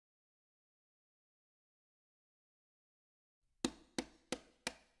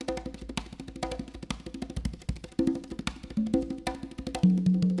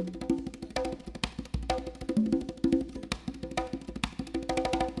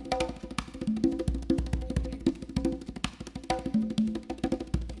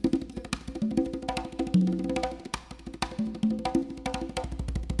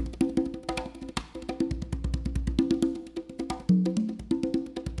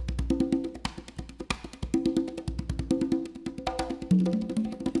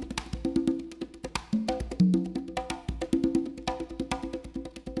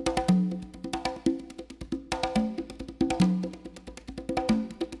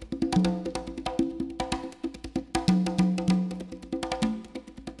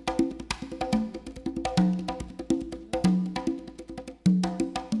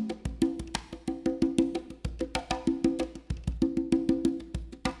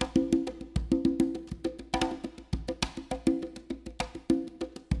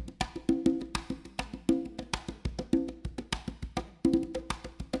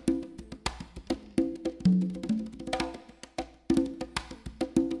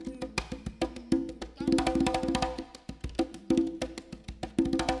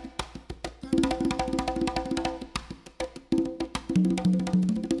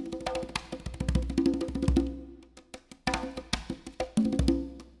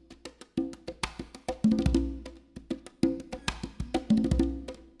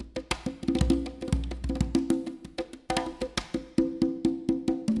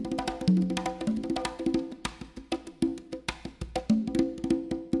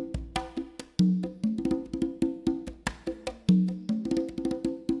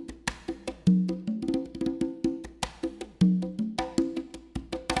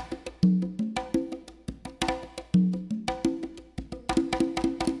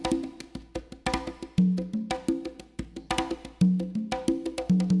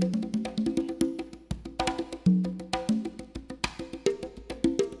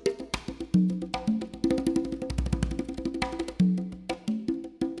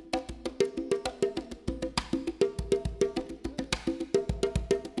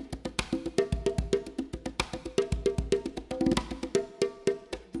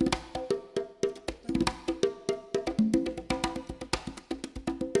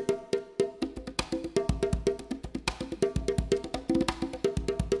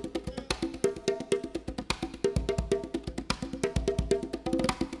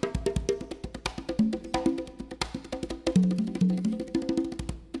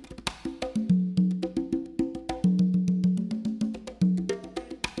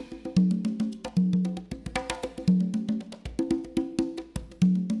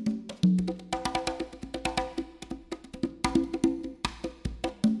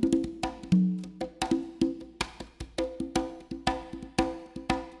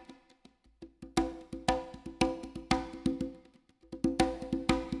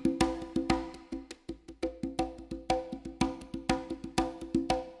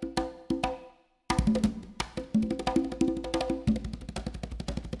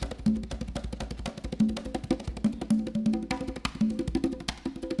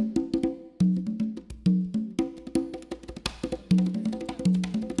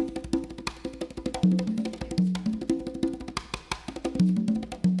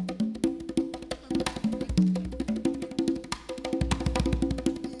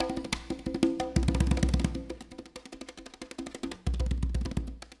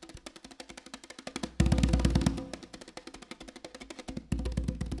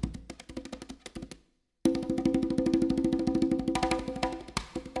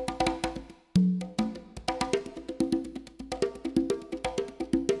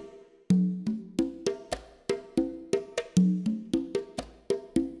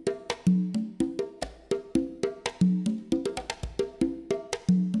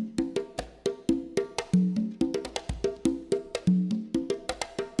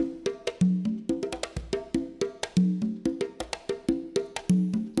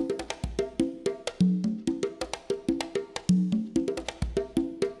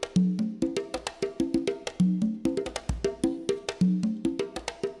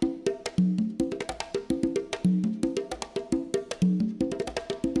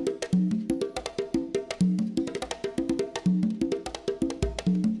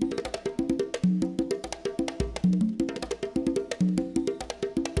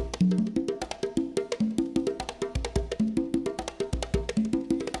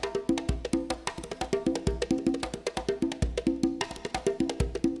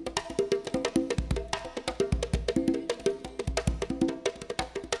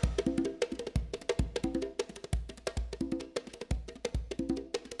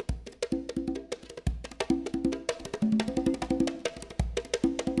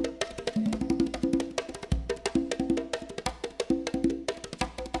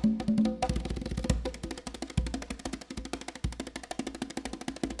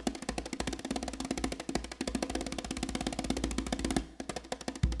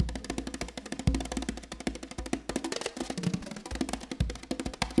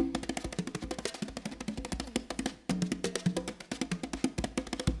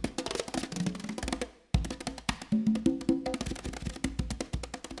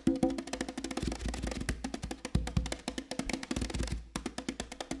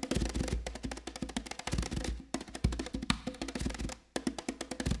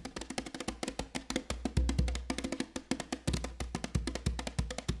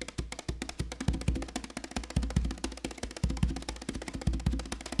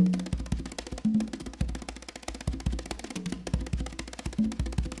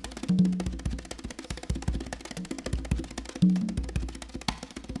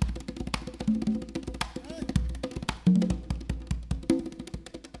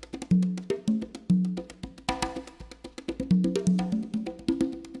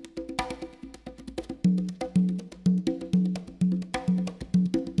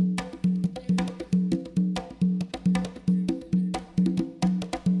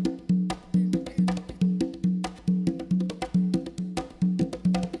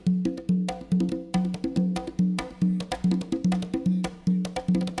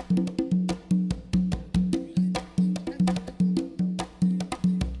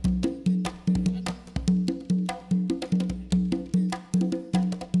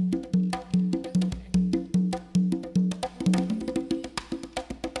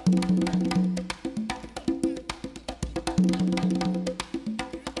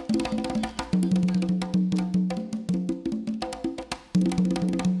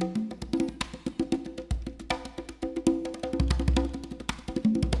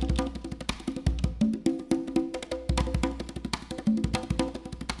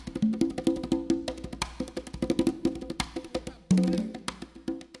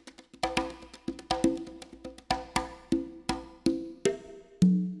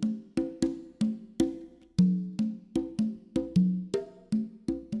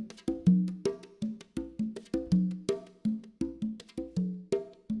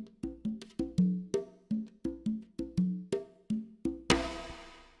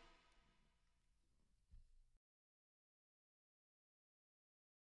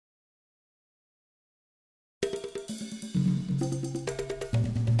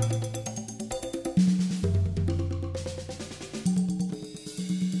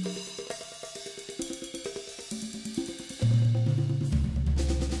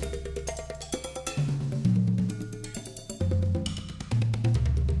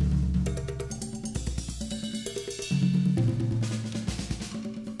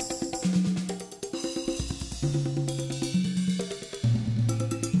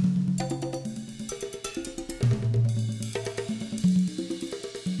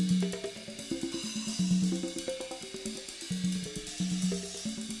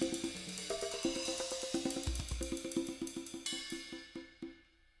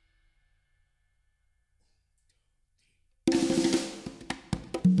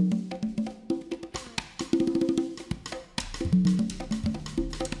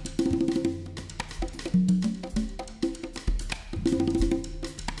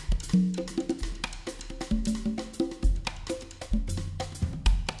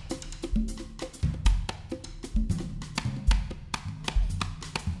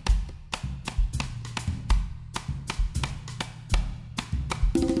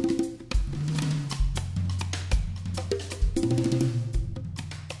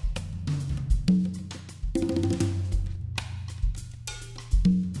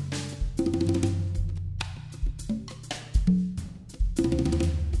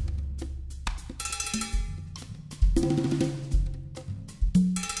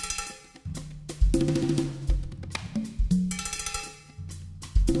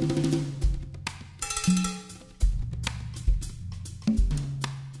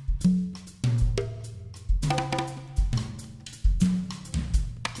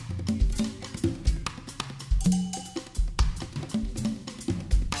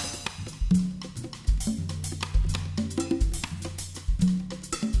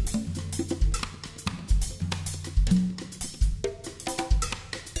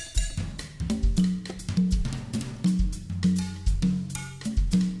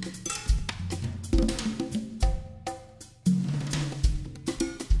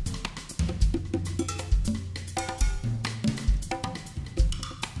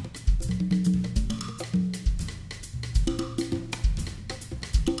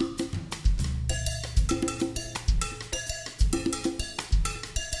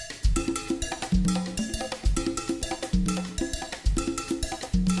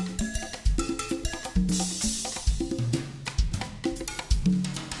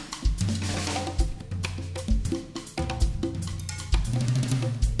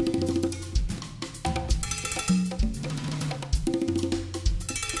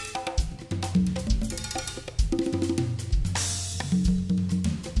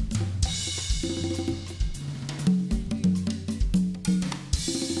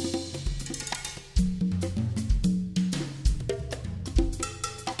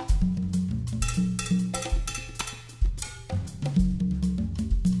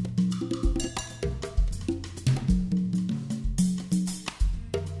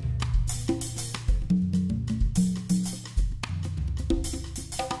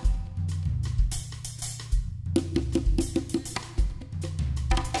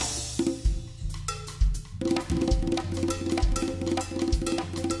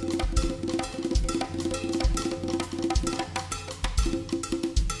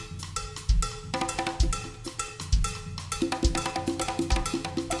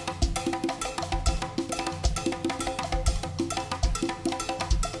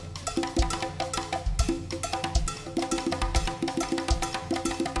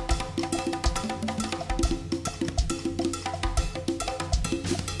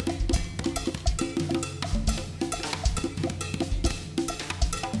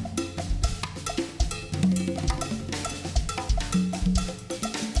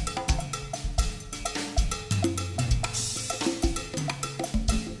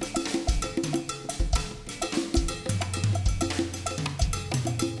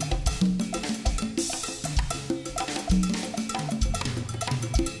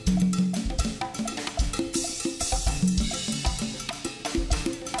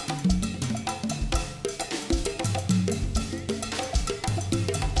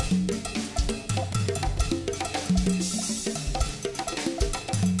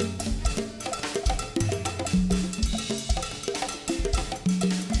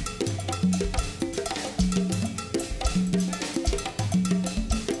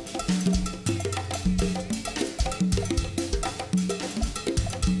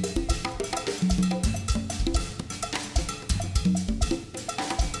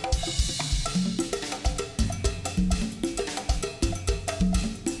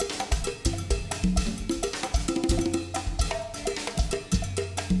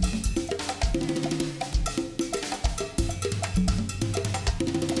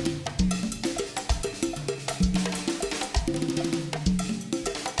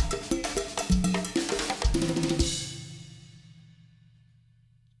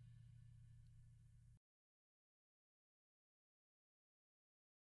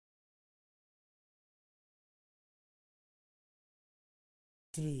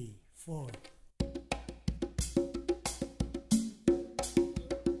 3, 4.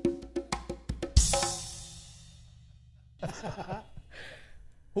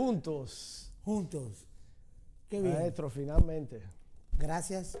 Juntos. Juntos. Qué bien. Maestro, finalmente.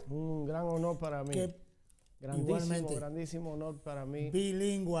 Gracias. Un gran honor para mí. Igualmente. Grandísimo honor para mí.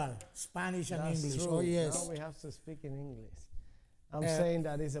 Bilingual, Spanish and That's English. true. Oh, yes. Now we have to speak in English. I'm saying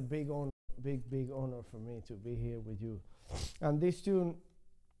that it's a big honor, big honor for me to be here with you. And this tune,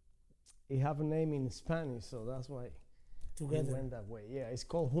 it have a name in Spanish, so that's why Together. it went that way. Yeah, it's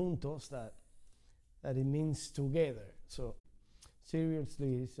called Juntos, that it means together. So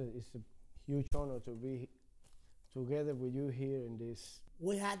seriously, it's a huge honor to be together with you here in this.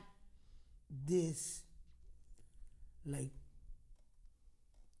 We had this, like,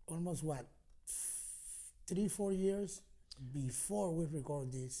 almost what, 3-4 years before we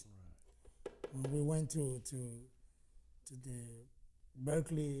record this. Right. When we went to the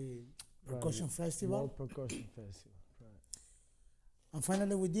Berkeley Percussion Festival. World Percussion Festival, right. And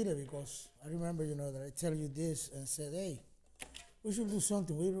finally we did it, because I remember, that I tell you this and said, hey, we should do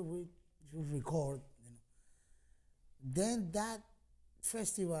something. We should record. Then that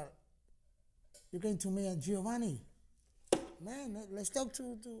festival, you came to me and Giovanni, man, let's talk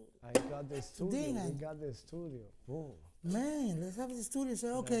to I got the studio. We got the studio. Boom. Man, let's have the studio. Say,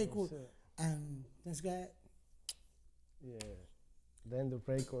 okay, cool. And this guy. Yeah. Then the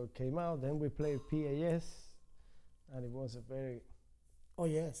record came out. Then we played PAS, and it was a very. Oh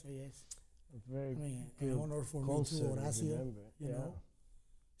yes. A very good an honor for concert, me to Horacio. You know.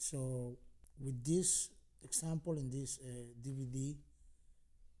 So with this example in this DVD,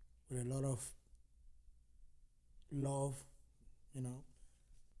 with a lot of love,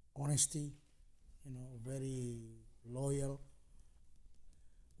 honesty, very loyal.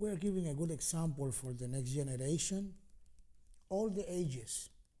 We're giving a good example for the next generation, all the ages,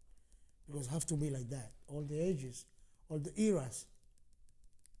 because it have to be like that, all the ages, all the eras,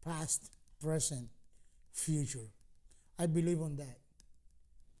 past, present, future. I believe on that.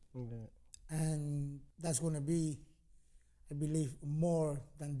 Okay. And that's going to be, I believe, more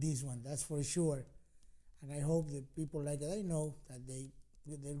than this one, that's for sure. And I hope that people like it. I know that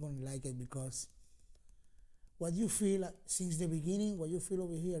they're going to like it, because what you feel since the beginning, what you feel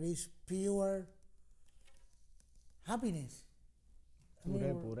over here is pure happiness.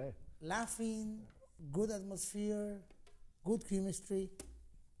 Pure. Laughing, good atmosphere, good chemistry,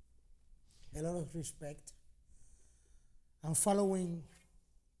 a lot of respect, and following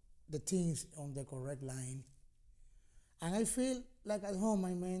the things on the correct line. And I feel like at home,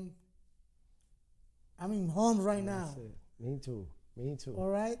 my man. I'm in home right now. Me too. All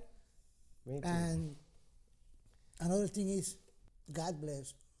right? Me too. And another thing is, God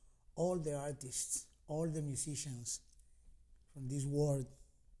bless all the artists, all the musicians from this world,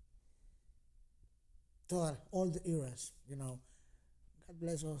 all the eras, God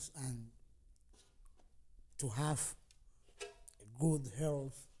bless us, and to have a good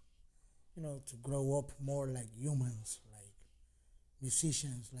health, to grow up more like humans, like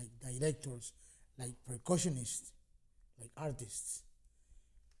musicians, like directors, like percussionists, like artists.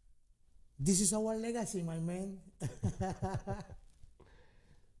 This is our legacy, my man.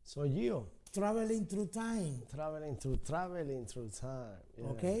 So you traveling through time. Traveling through time. Yeah.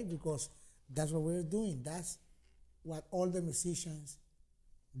 Okay, because that's what we're doing. That's what all the musicians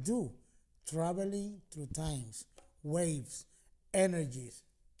do. Traveling through times, waves, energies.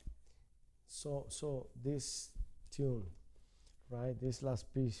 So this tune, right? This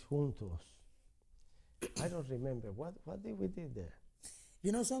last piece, Juntos. I don't remember. What did we do there?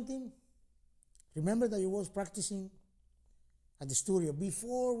 You know something? Remember that you was practicing at the studio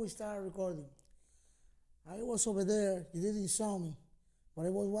before we started recording. I was over there. You didn't saw me, but I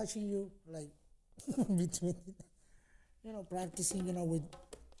was watching you, like, between, practicing, with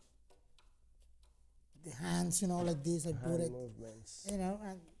the hands, like this. I put it, movements.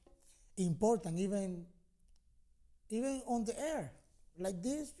 and important, even on the air, like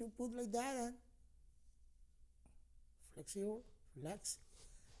this. You put like that, and flexible, relax,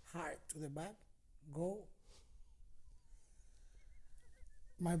 hard to the back, go.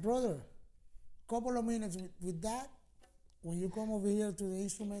 My brother, couple of minutes with that, when you come over here to the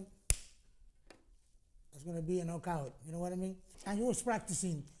instrument, it's going to be a knockout, you know what I mean? And he was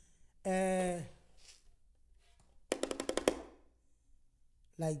practicing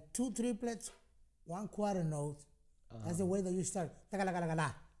like 2 triplets, 1 quarter note. That's the way that you start.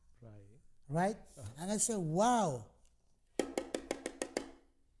 Right. Right? And I said, wow.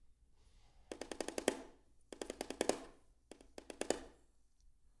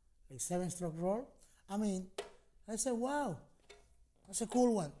 Like 7-stroke roll. I mean, I said, wow. That's a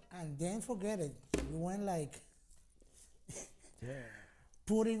cool one. And then forget it. We went like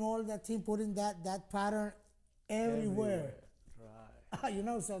putting all that thing, putting that pattern everywhere. Right. You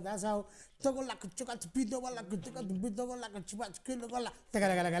know, so that's how sometimes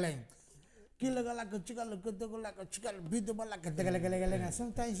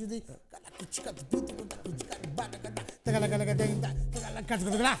you think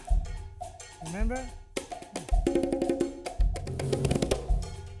remember?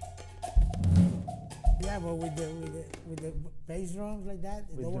 Yeah, but with the bass drums like that,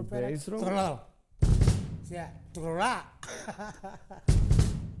 with the bass drum. Yeah.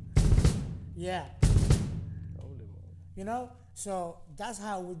 Yeah. You know, so that's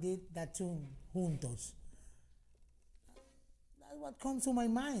how we did that tune, Juntos. That's what comes to my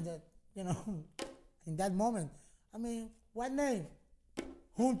mind, that, you know, in that moment. I mean, what name?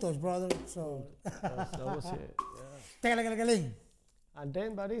 Juntos, brother. So that was it. Yeah. And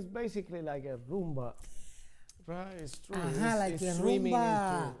then, but it's basically like a rumba. Right, it's true. Like it's a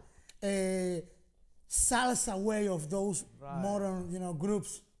rumba, salsa way of those modern, you know,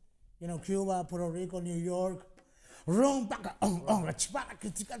 groups. You know, Cuba, Puerto Rico, New York. Right.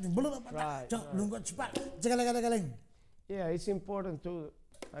 Yeah, it's important to,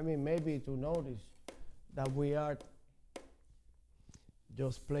 I mean, maybe to notice that we are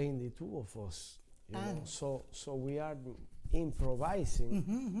just playing the two of us, you know. So we are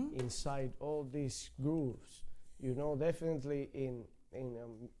improvising inside all these grooves, you know. Definitely in a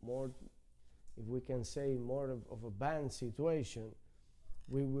more, if we can say, more of a band situation,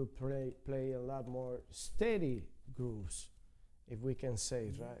 we will play a lot more steady grooves, if we can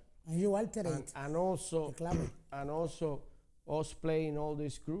say, right? And you alternate. And also us playing all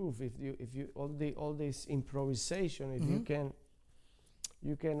this groove. If you all this improvisation, if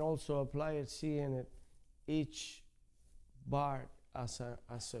you can also apply it, seeing it each bar as a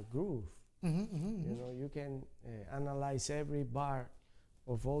groove. You know, you can analyze every bar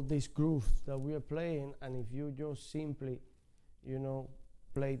of all these grooves that we are playing, and if you just simply, you know,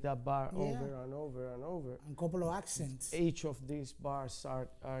 play that bar over and over and over. And a couple of accents. Each of these bars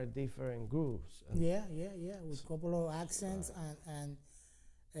are different grooves. Yeah, with a couple of accents, and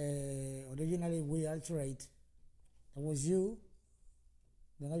originally we alterate. That was you.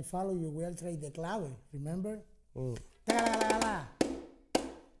 Then I follow you. We alterate the clave. Remember?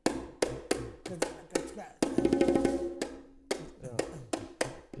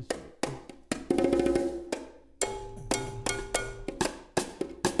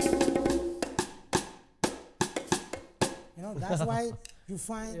 That's why you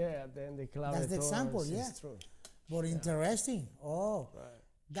find. Then the clave. That's the example. Yeah. True. But interesting.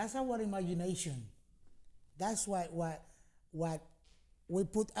 That's our imagination. That's what we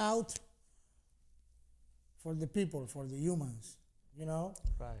put out for the people, for the humans. You know.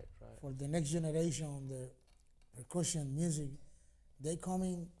 Right. For the next generation, the percussion music, they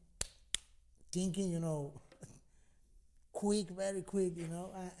coming thinking, you know, very quick, you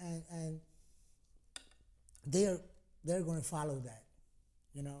know, and they're going to follow that,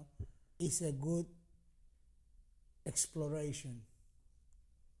 you know. It's a good exploration,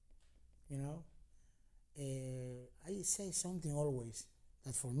 you know. I say something always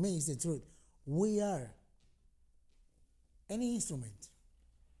that for me is the truth. We are any instrument,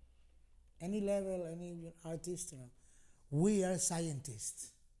 any level, any artist, you know, we are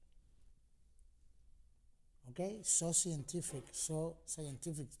scientists. Okay? So scientific,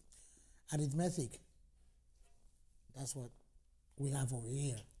 arithmetic. That's what we have over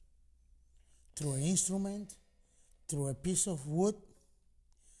here. Through an instrument, through a piece of wood,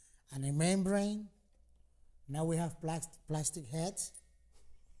 and a membrane. Now we have plastic heads.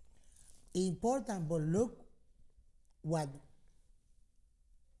 Important, but look what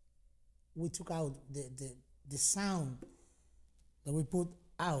we took out, the sound that we put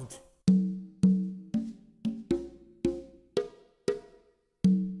out.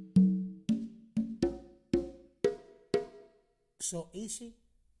 So easy,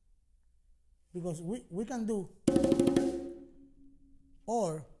 because we can do,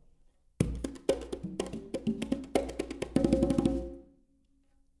 or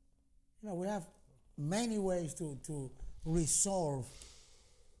you know, we have many ways to resolve.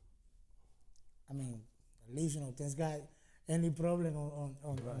 I mean, at least, you know, there's got any problem on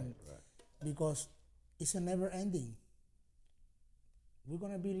because it's a never ending. We're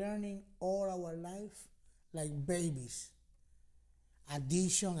gonna be learning all our life like babies.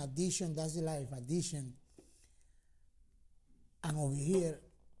 Addition, that's the life, addition. And over here,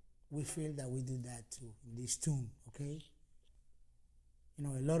 we feel that we do that too, in this tune, okay? You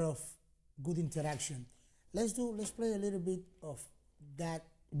know, a lot of good interaction. Let's play a little bit of that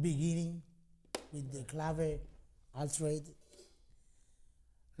beginning with the clave altered.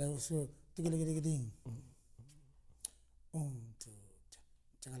 Let's go. Ding. 1,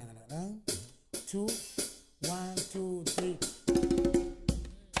 2, 1, 2, 3.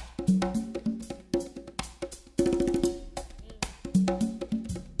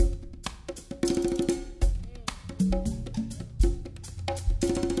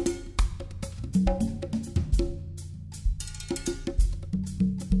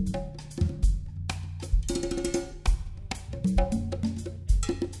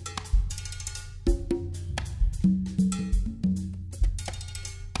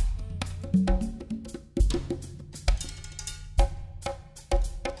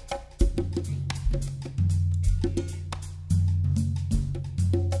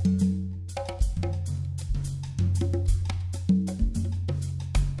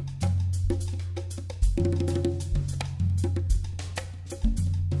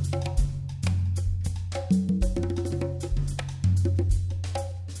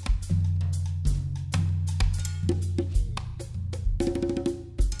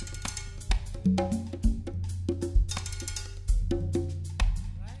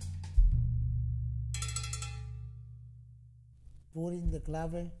 Putting the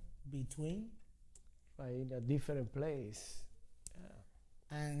clave between. Right, in a different place.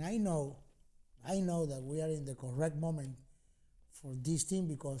 Yeah. And I know that we are in the correct moment for this thing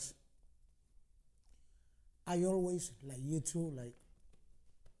because I always, like you too, like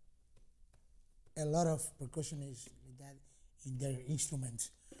a lot of percussionists like that in their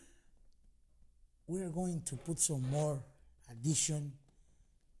instruments. We are going to put some more addition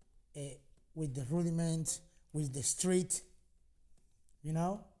with the rudiments, with the street, you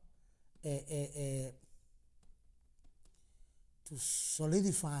know, to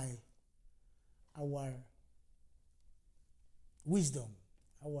solidify our wisdom,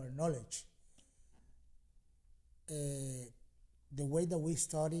 our knowledge. The way that we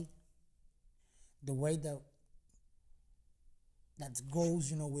study, the way that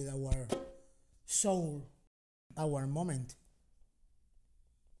goes, you know, with our soul, our moment,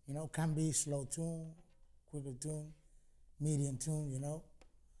 you know, can be slow tune, quicker tune, medium tune, you know,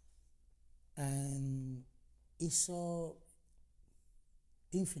 and it's so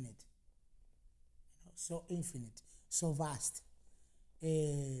infinite, you know, so infinite, so vast.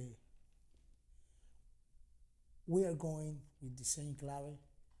 We are going with the same clave.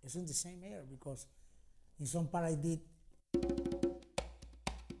 It's in the same air because in some part I did.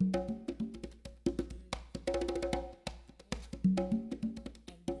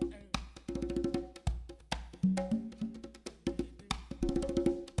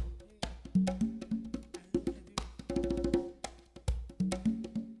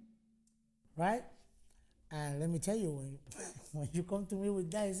 Right? And let me tell you, when you come to me with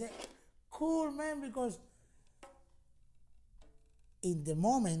that, I say, cool, man, because in the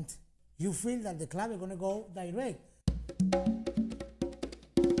moment, you feel that the clave is going to go direct.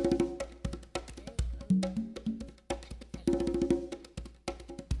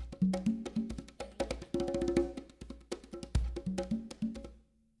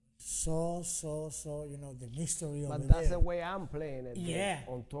 So, you know, the mystery of it. But that's the way I'm playing it. Yeah.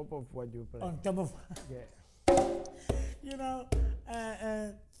 On top of what you play. On top of. Yeah. You know,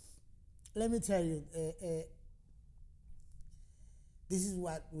 let me tell you, this is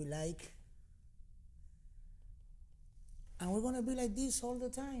what we like. And we're going to be like this all the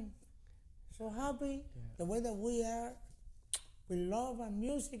time. So happy, the way that we are, with love and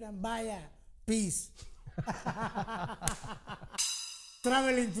music and vaya, peace.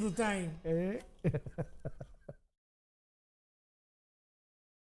 Traveling through time.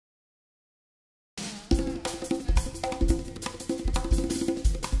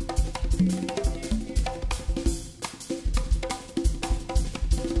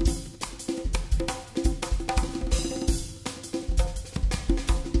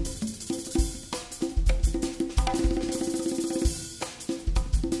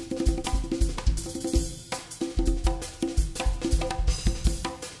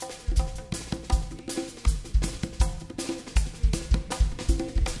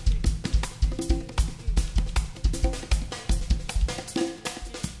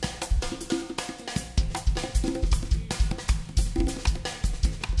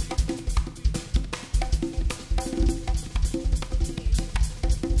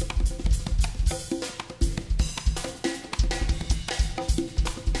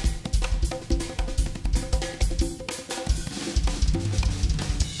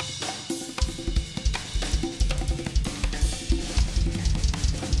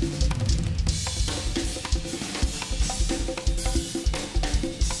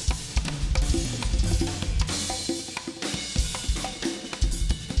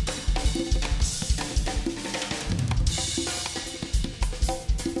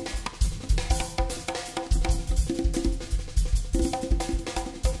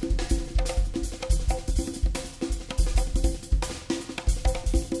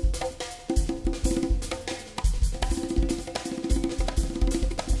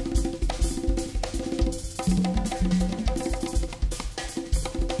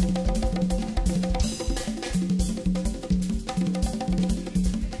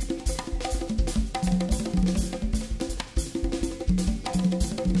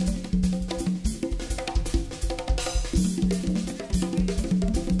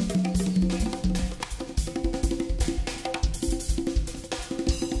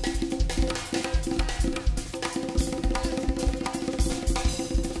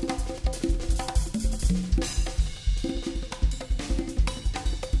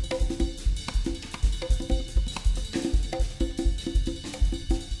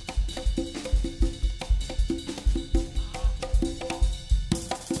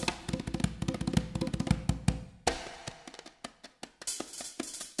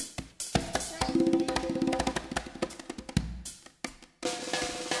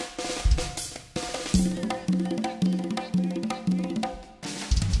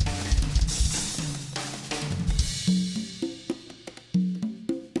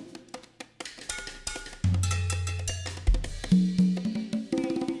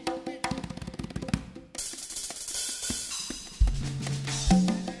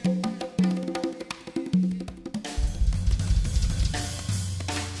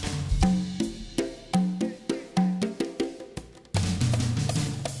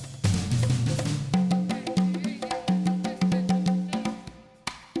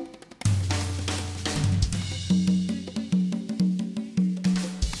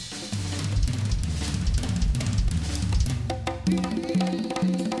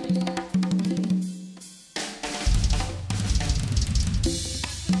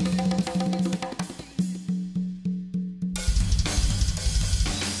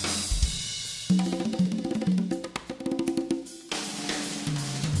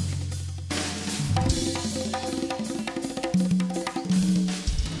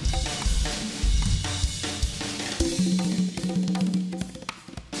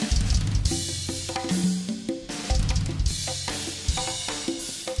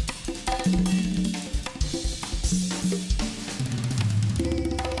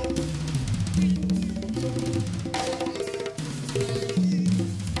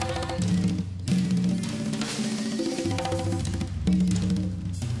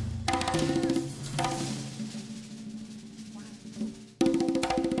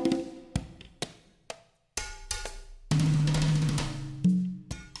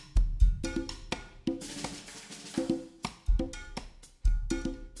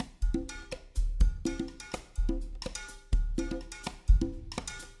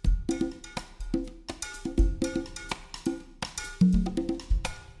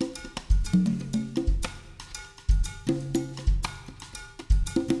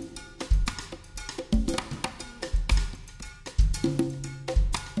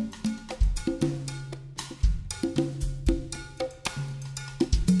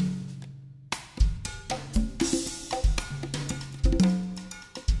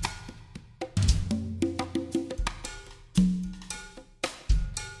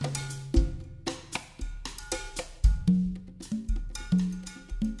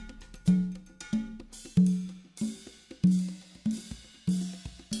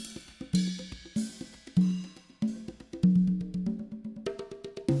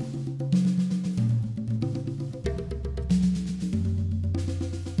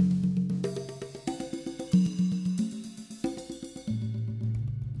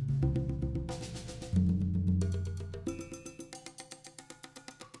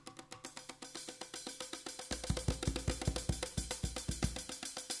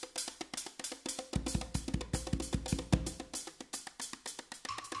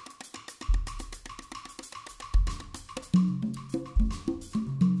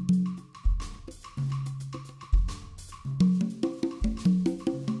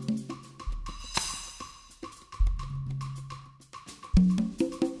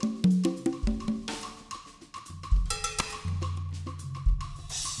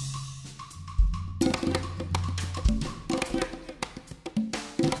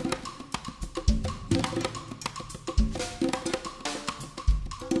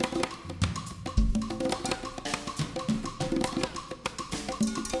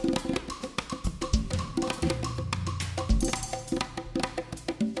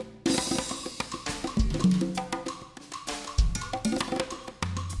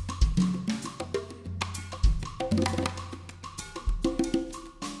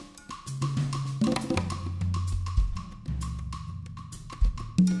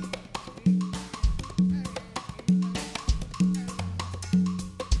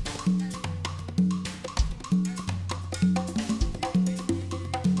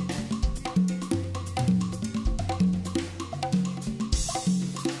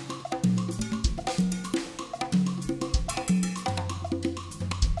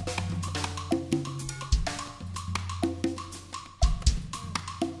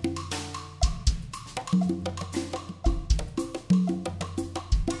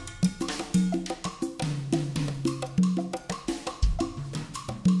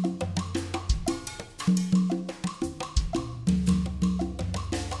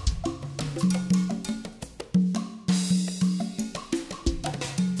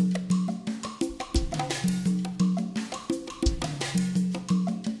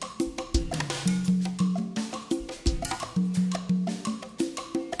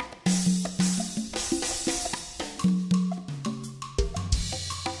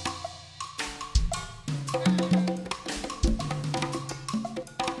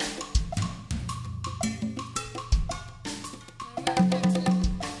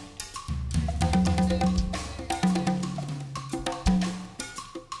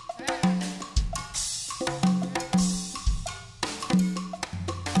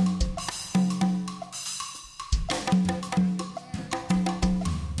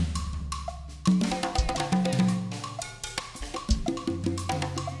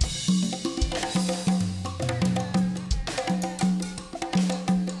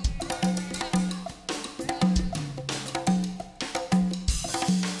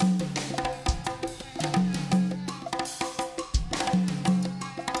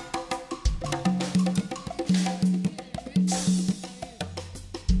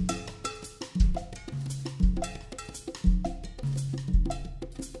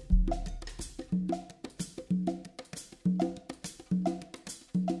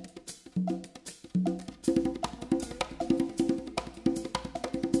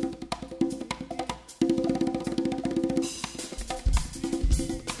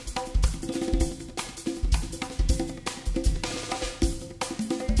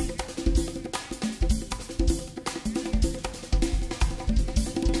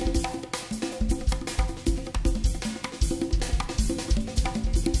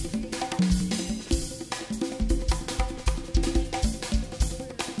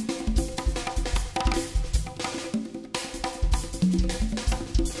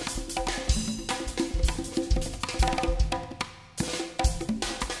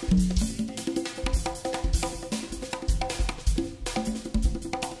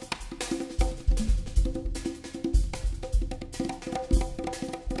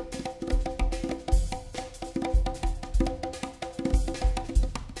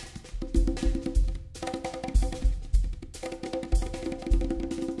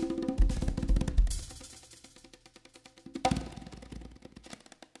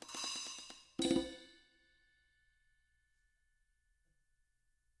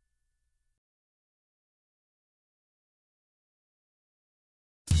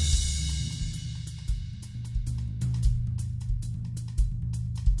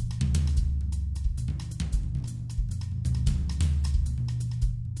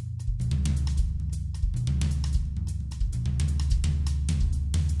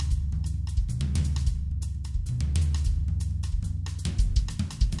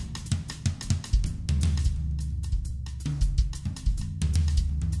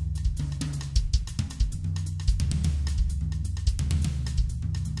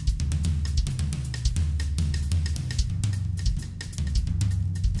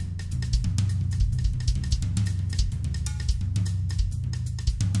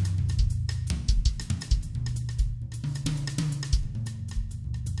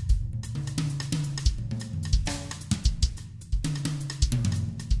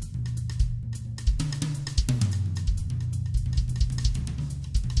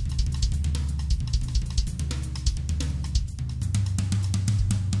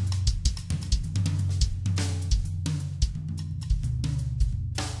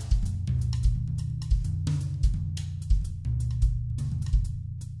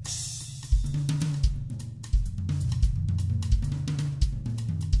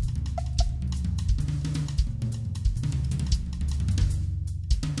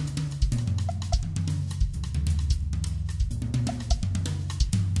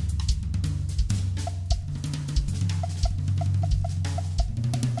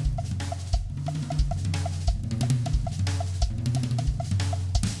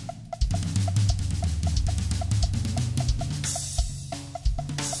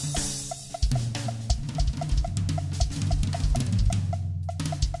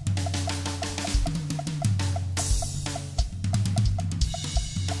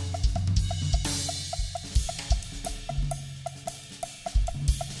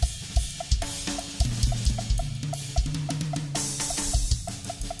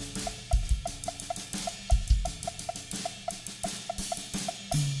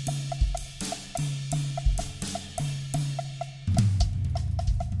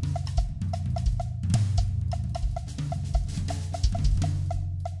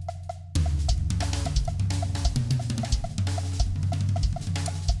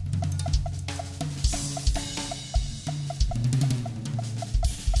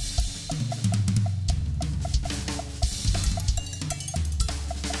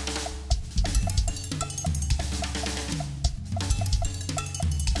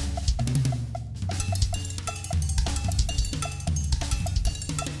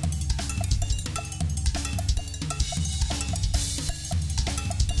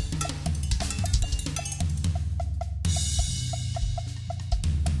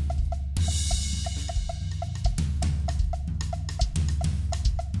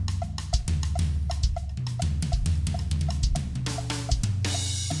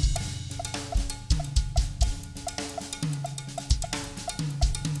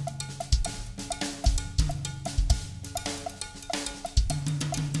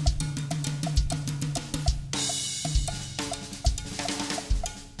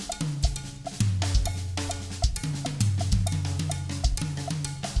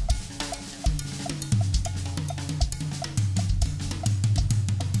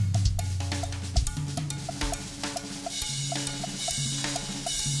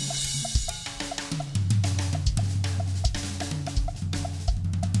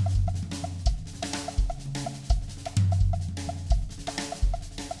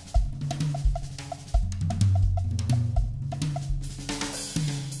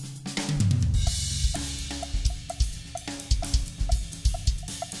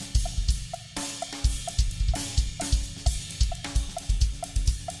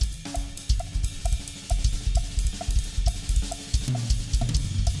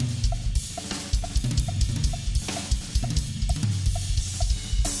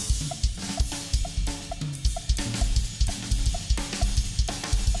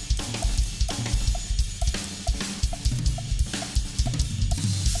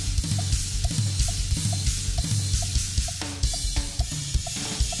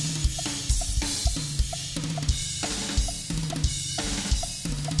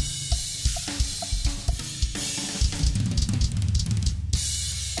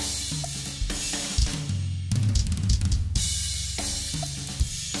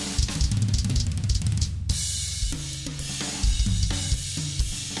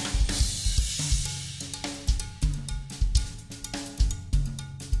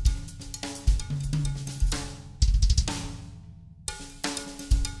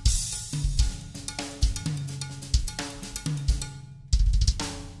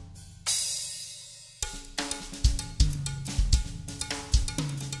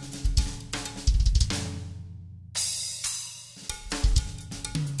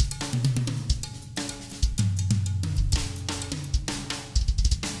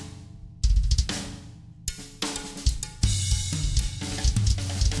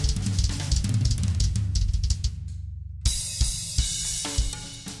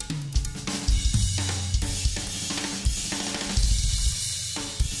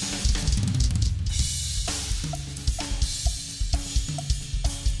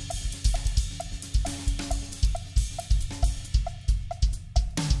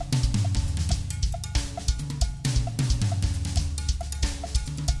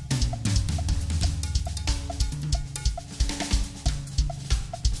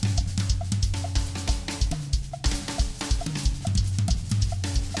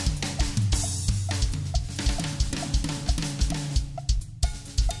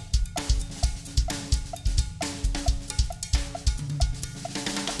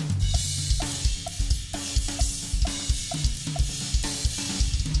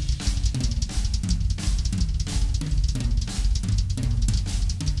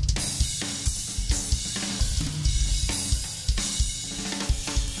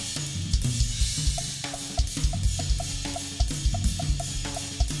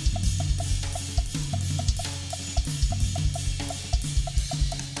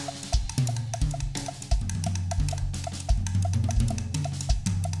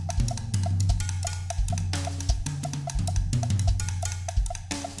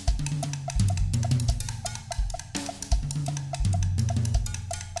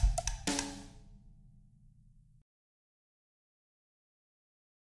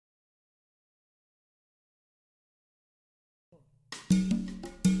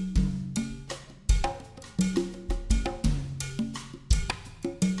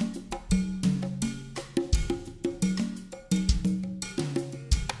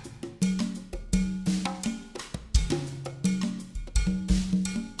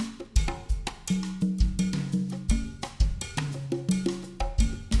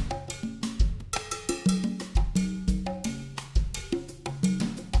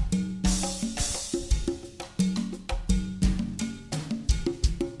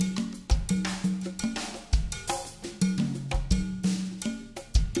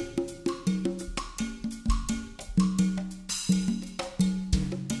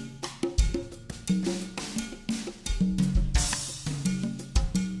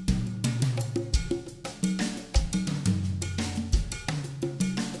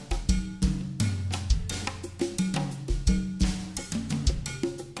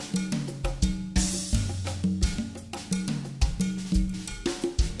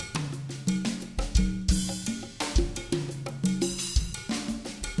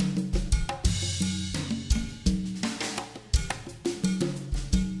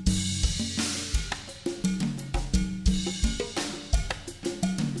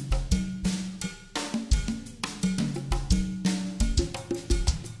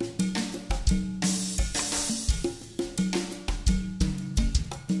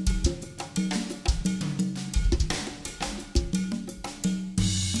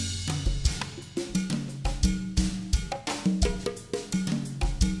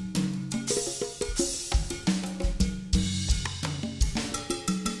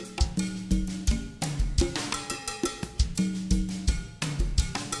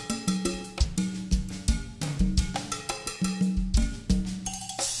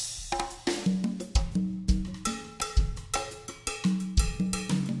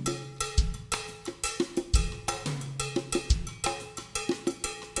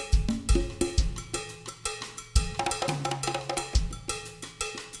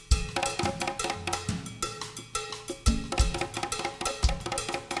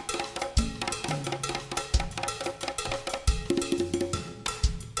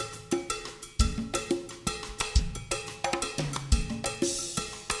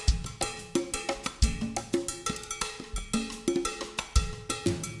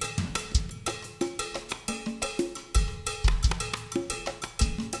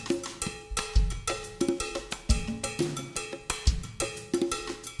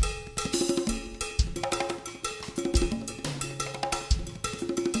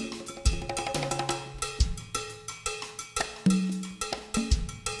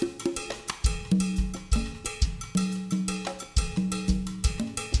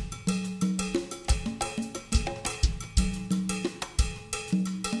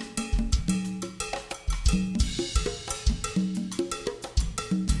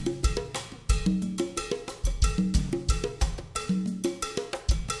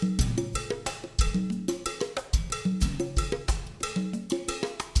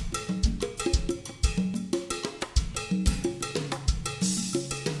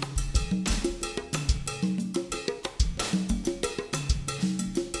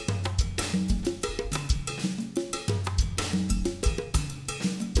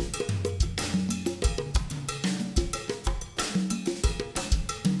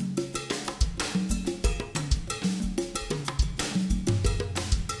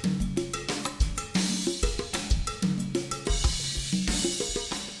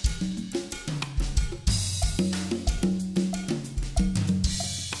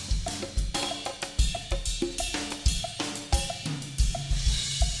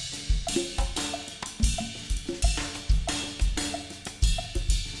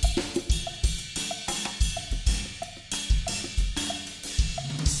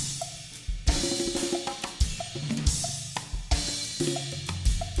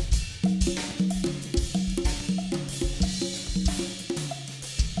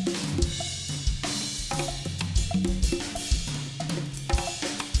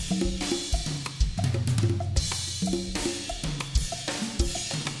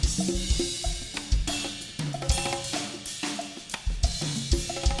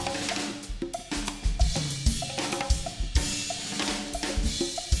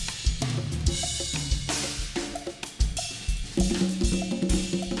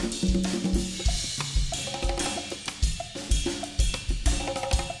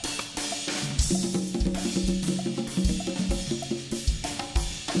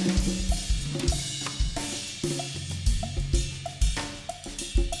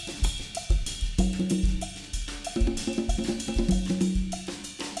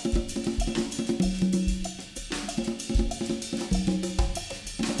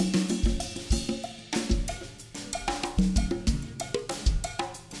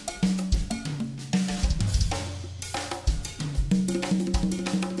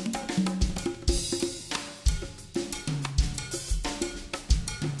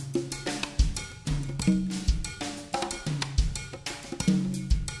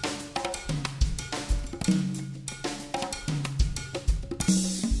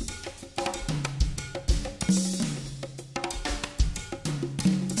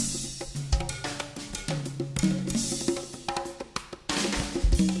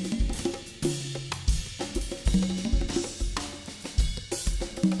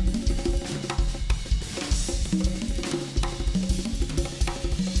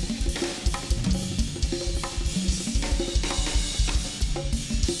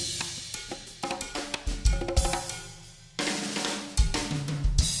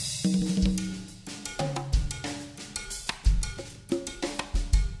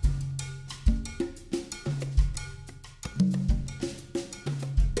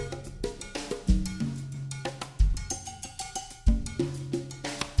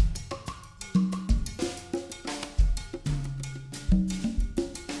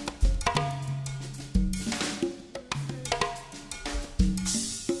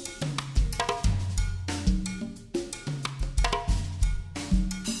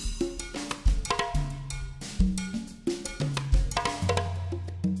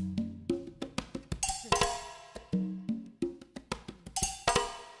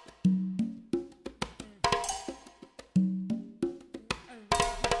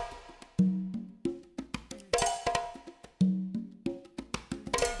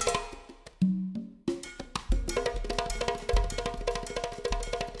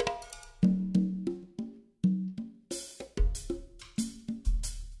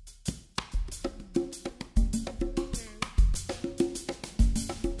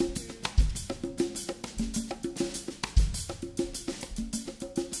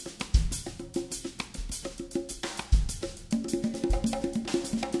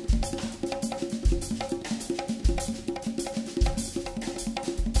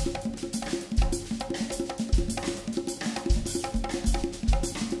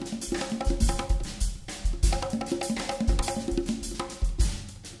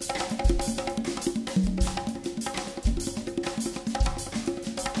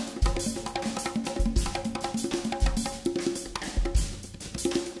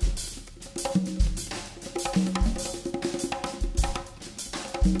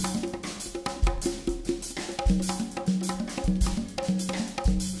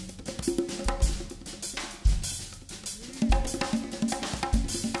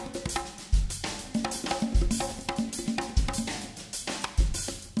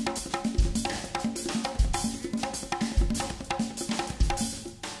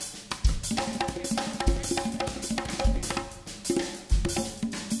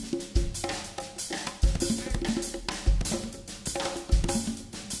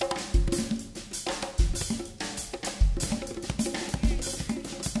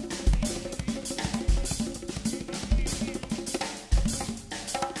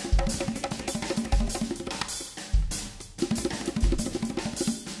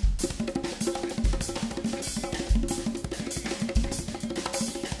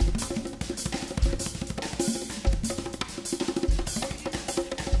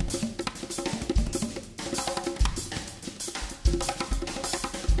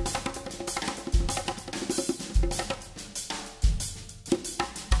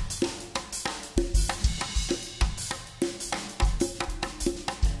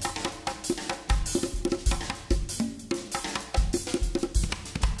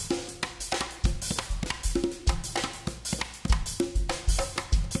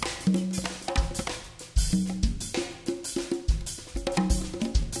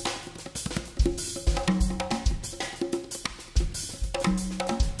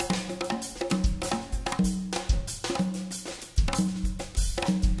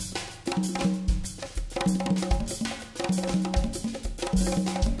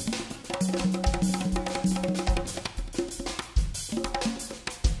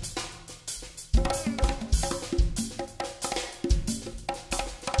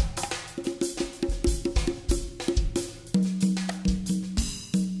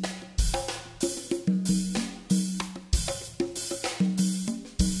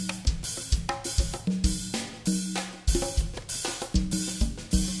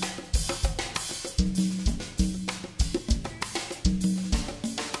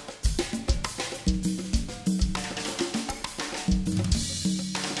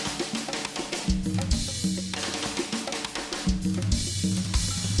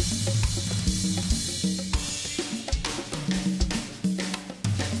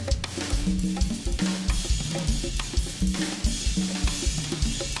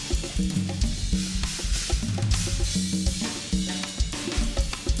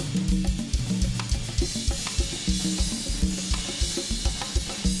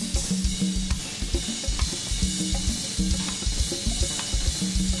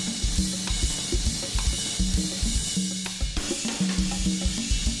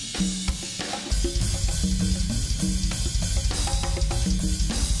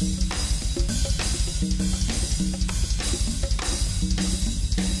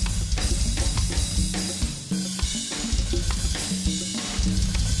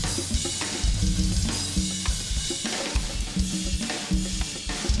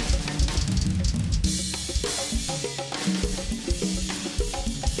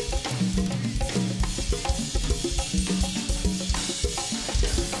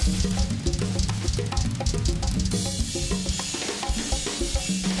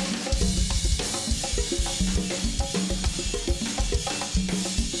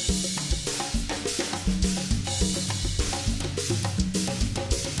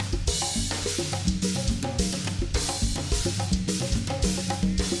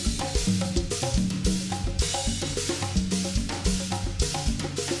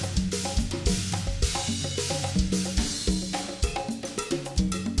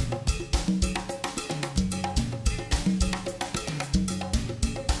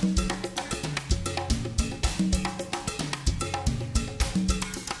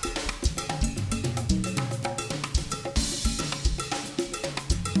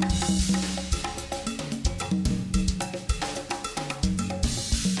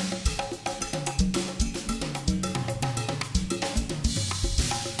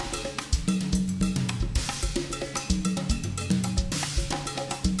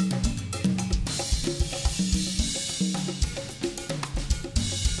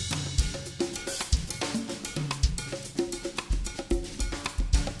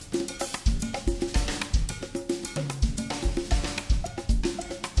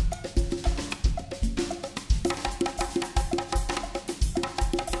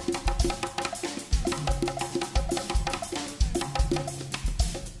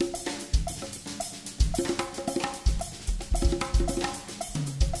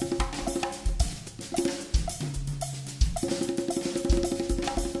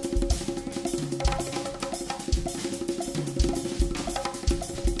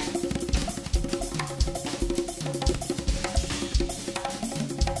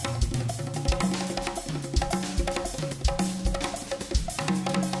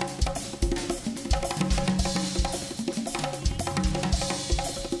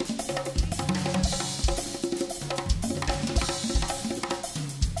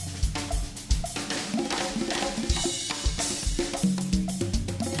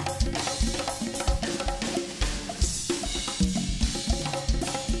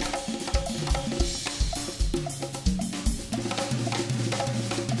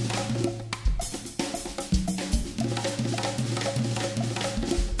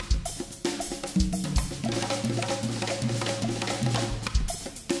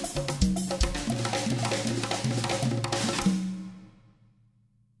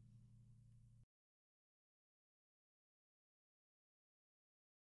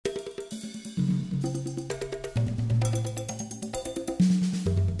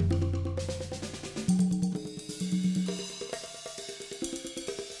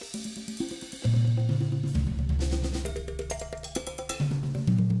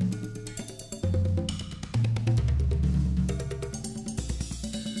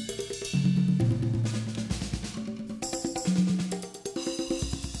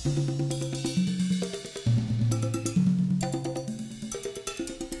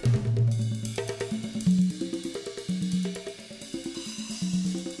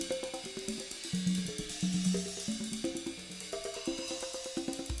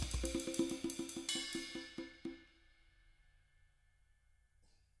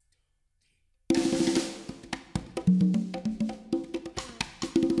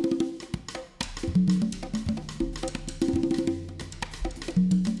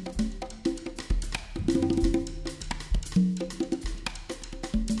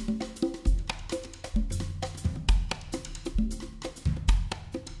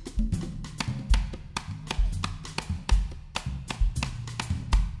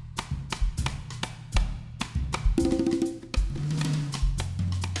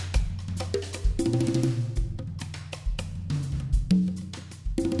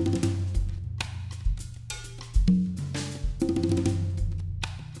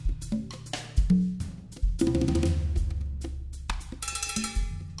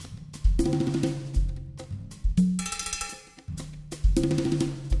 Hernandez.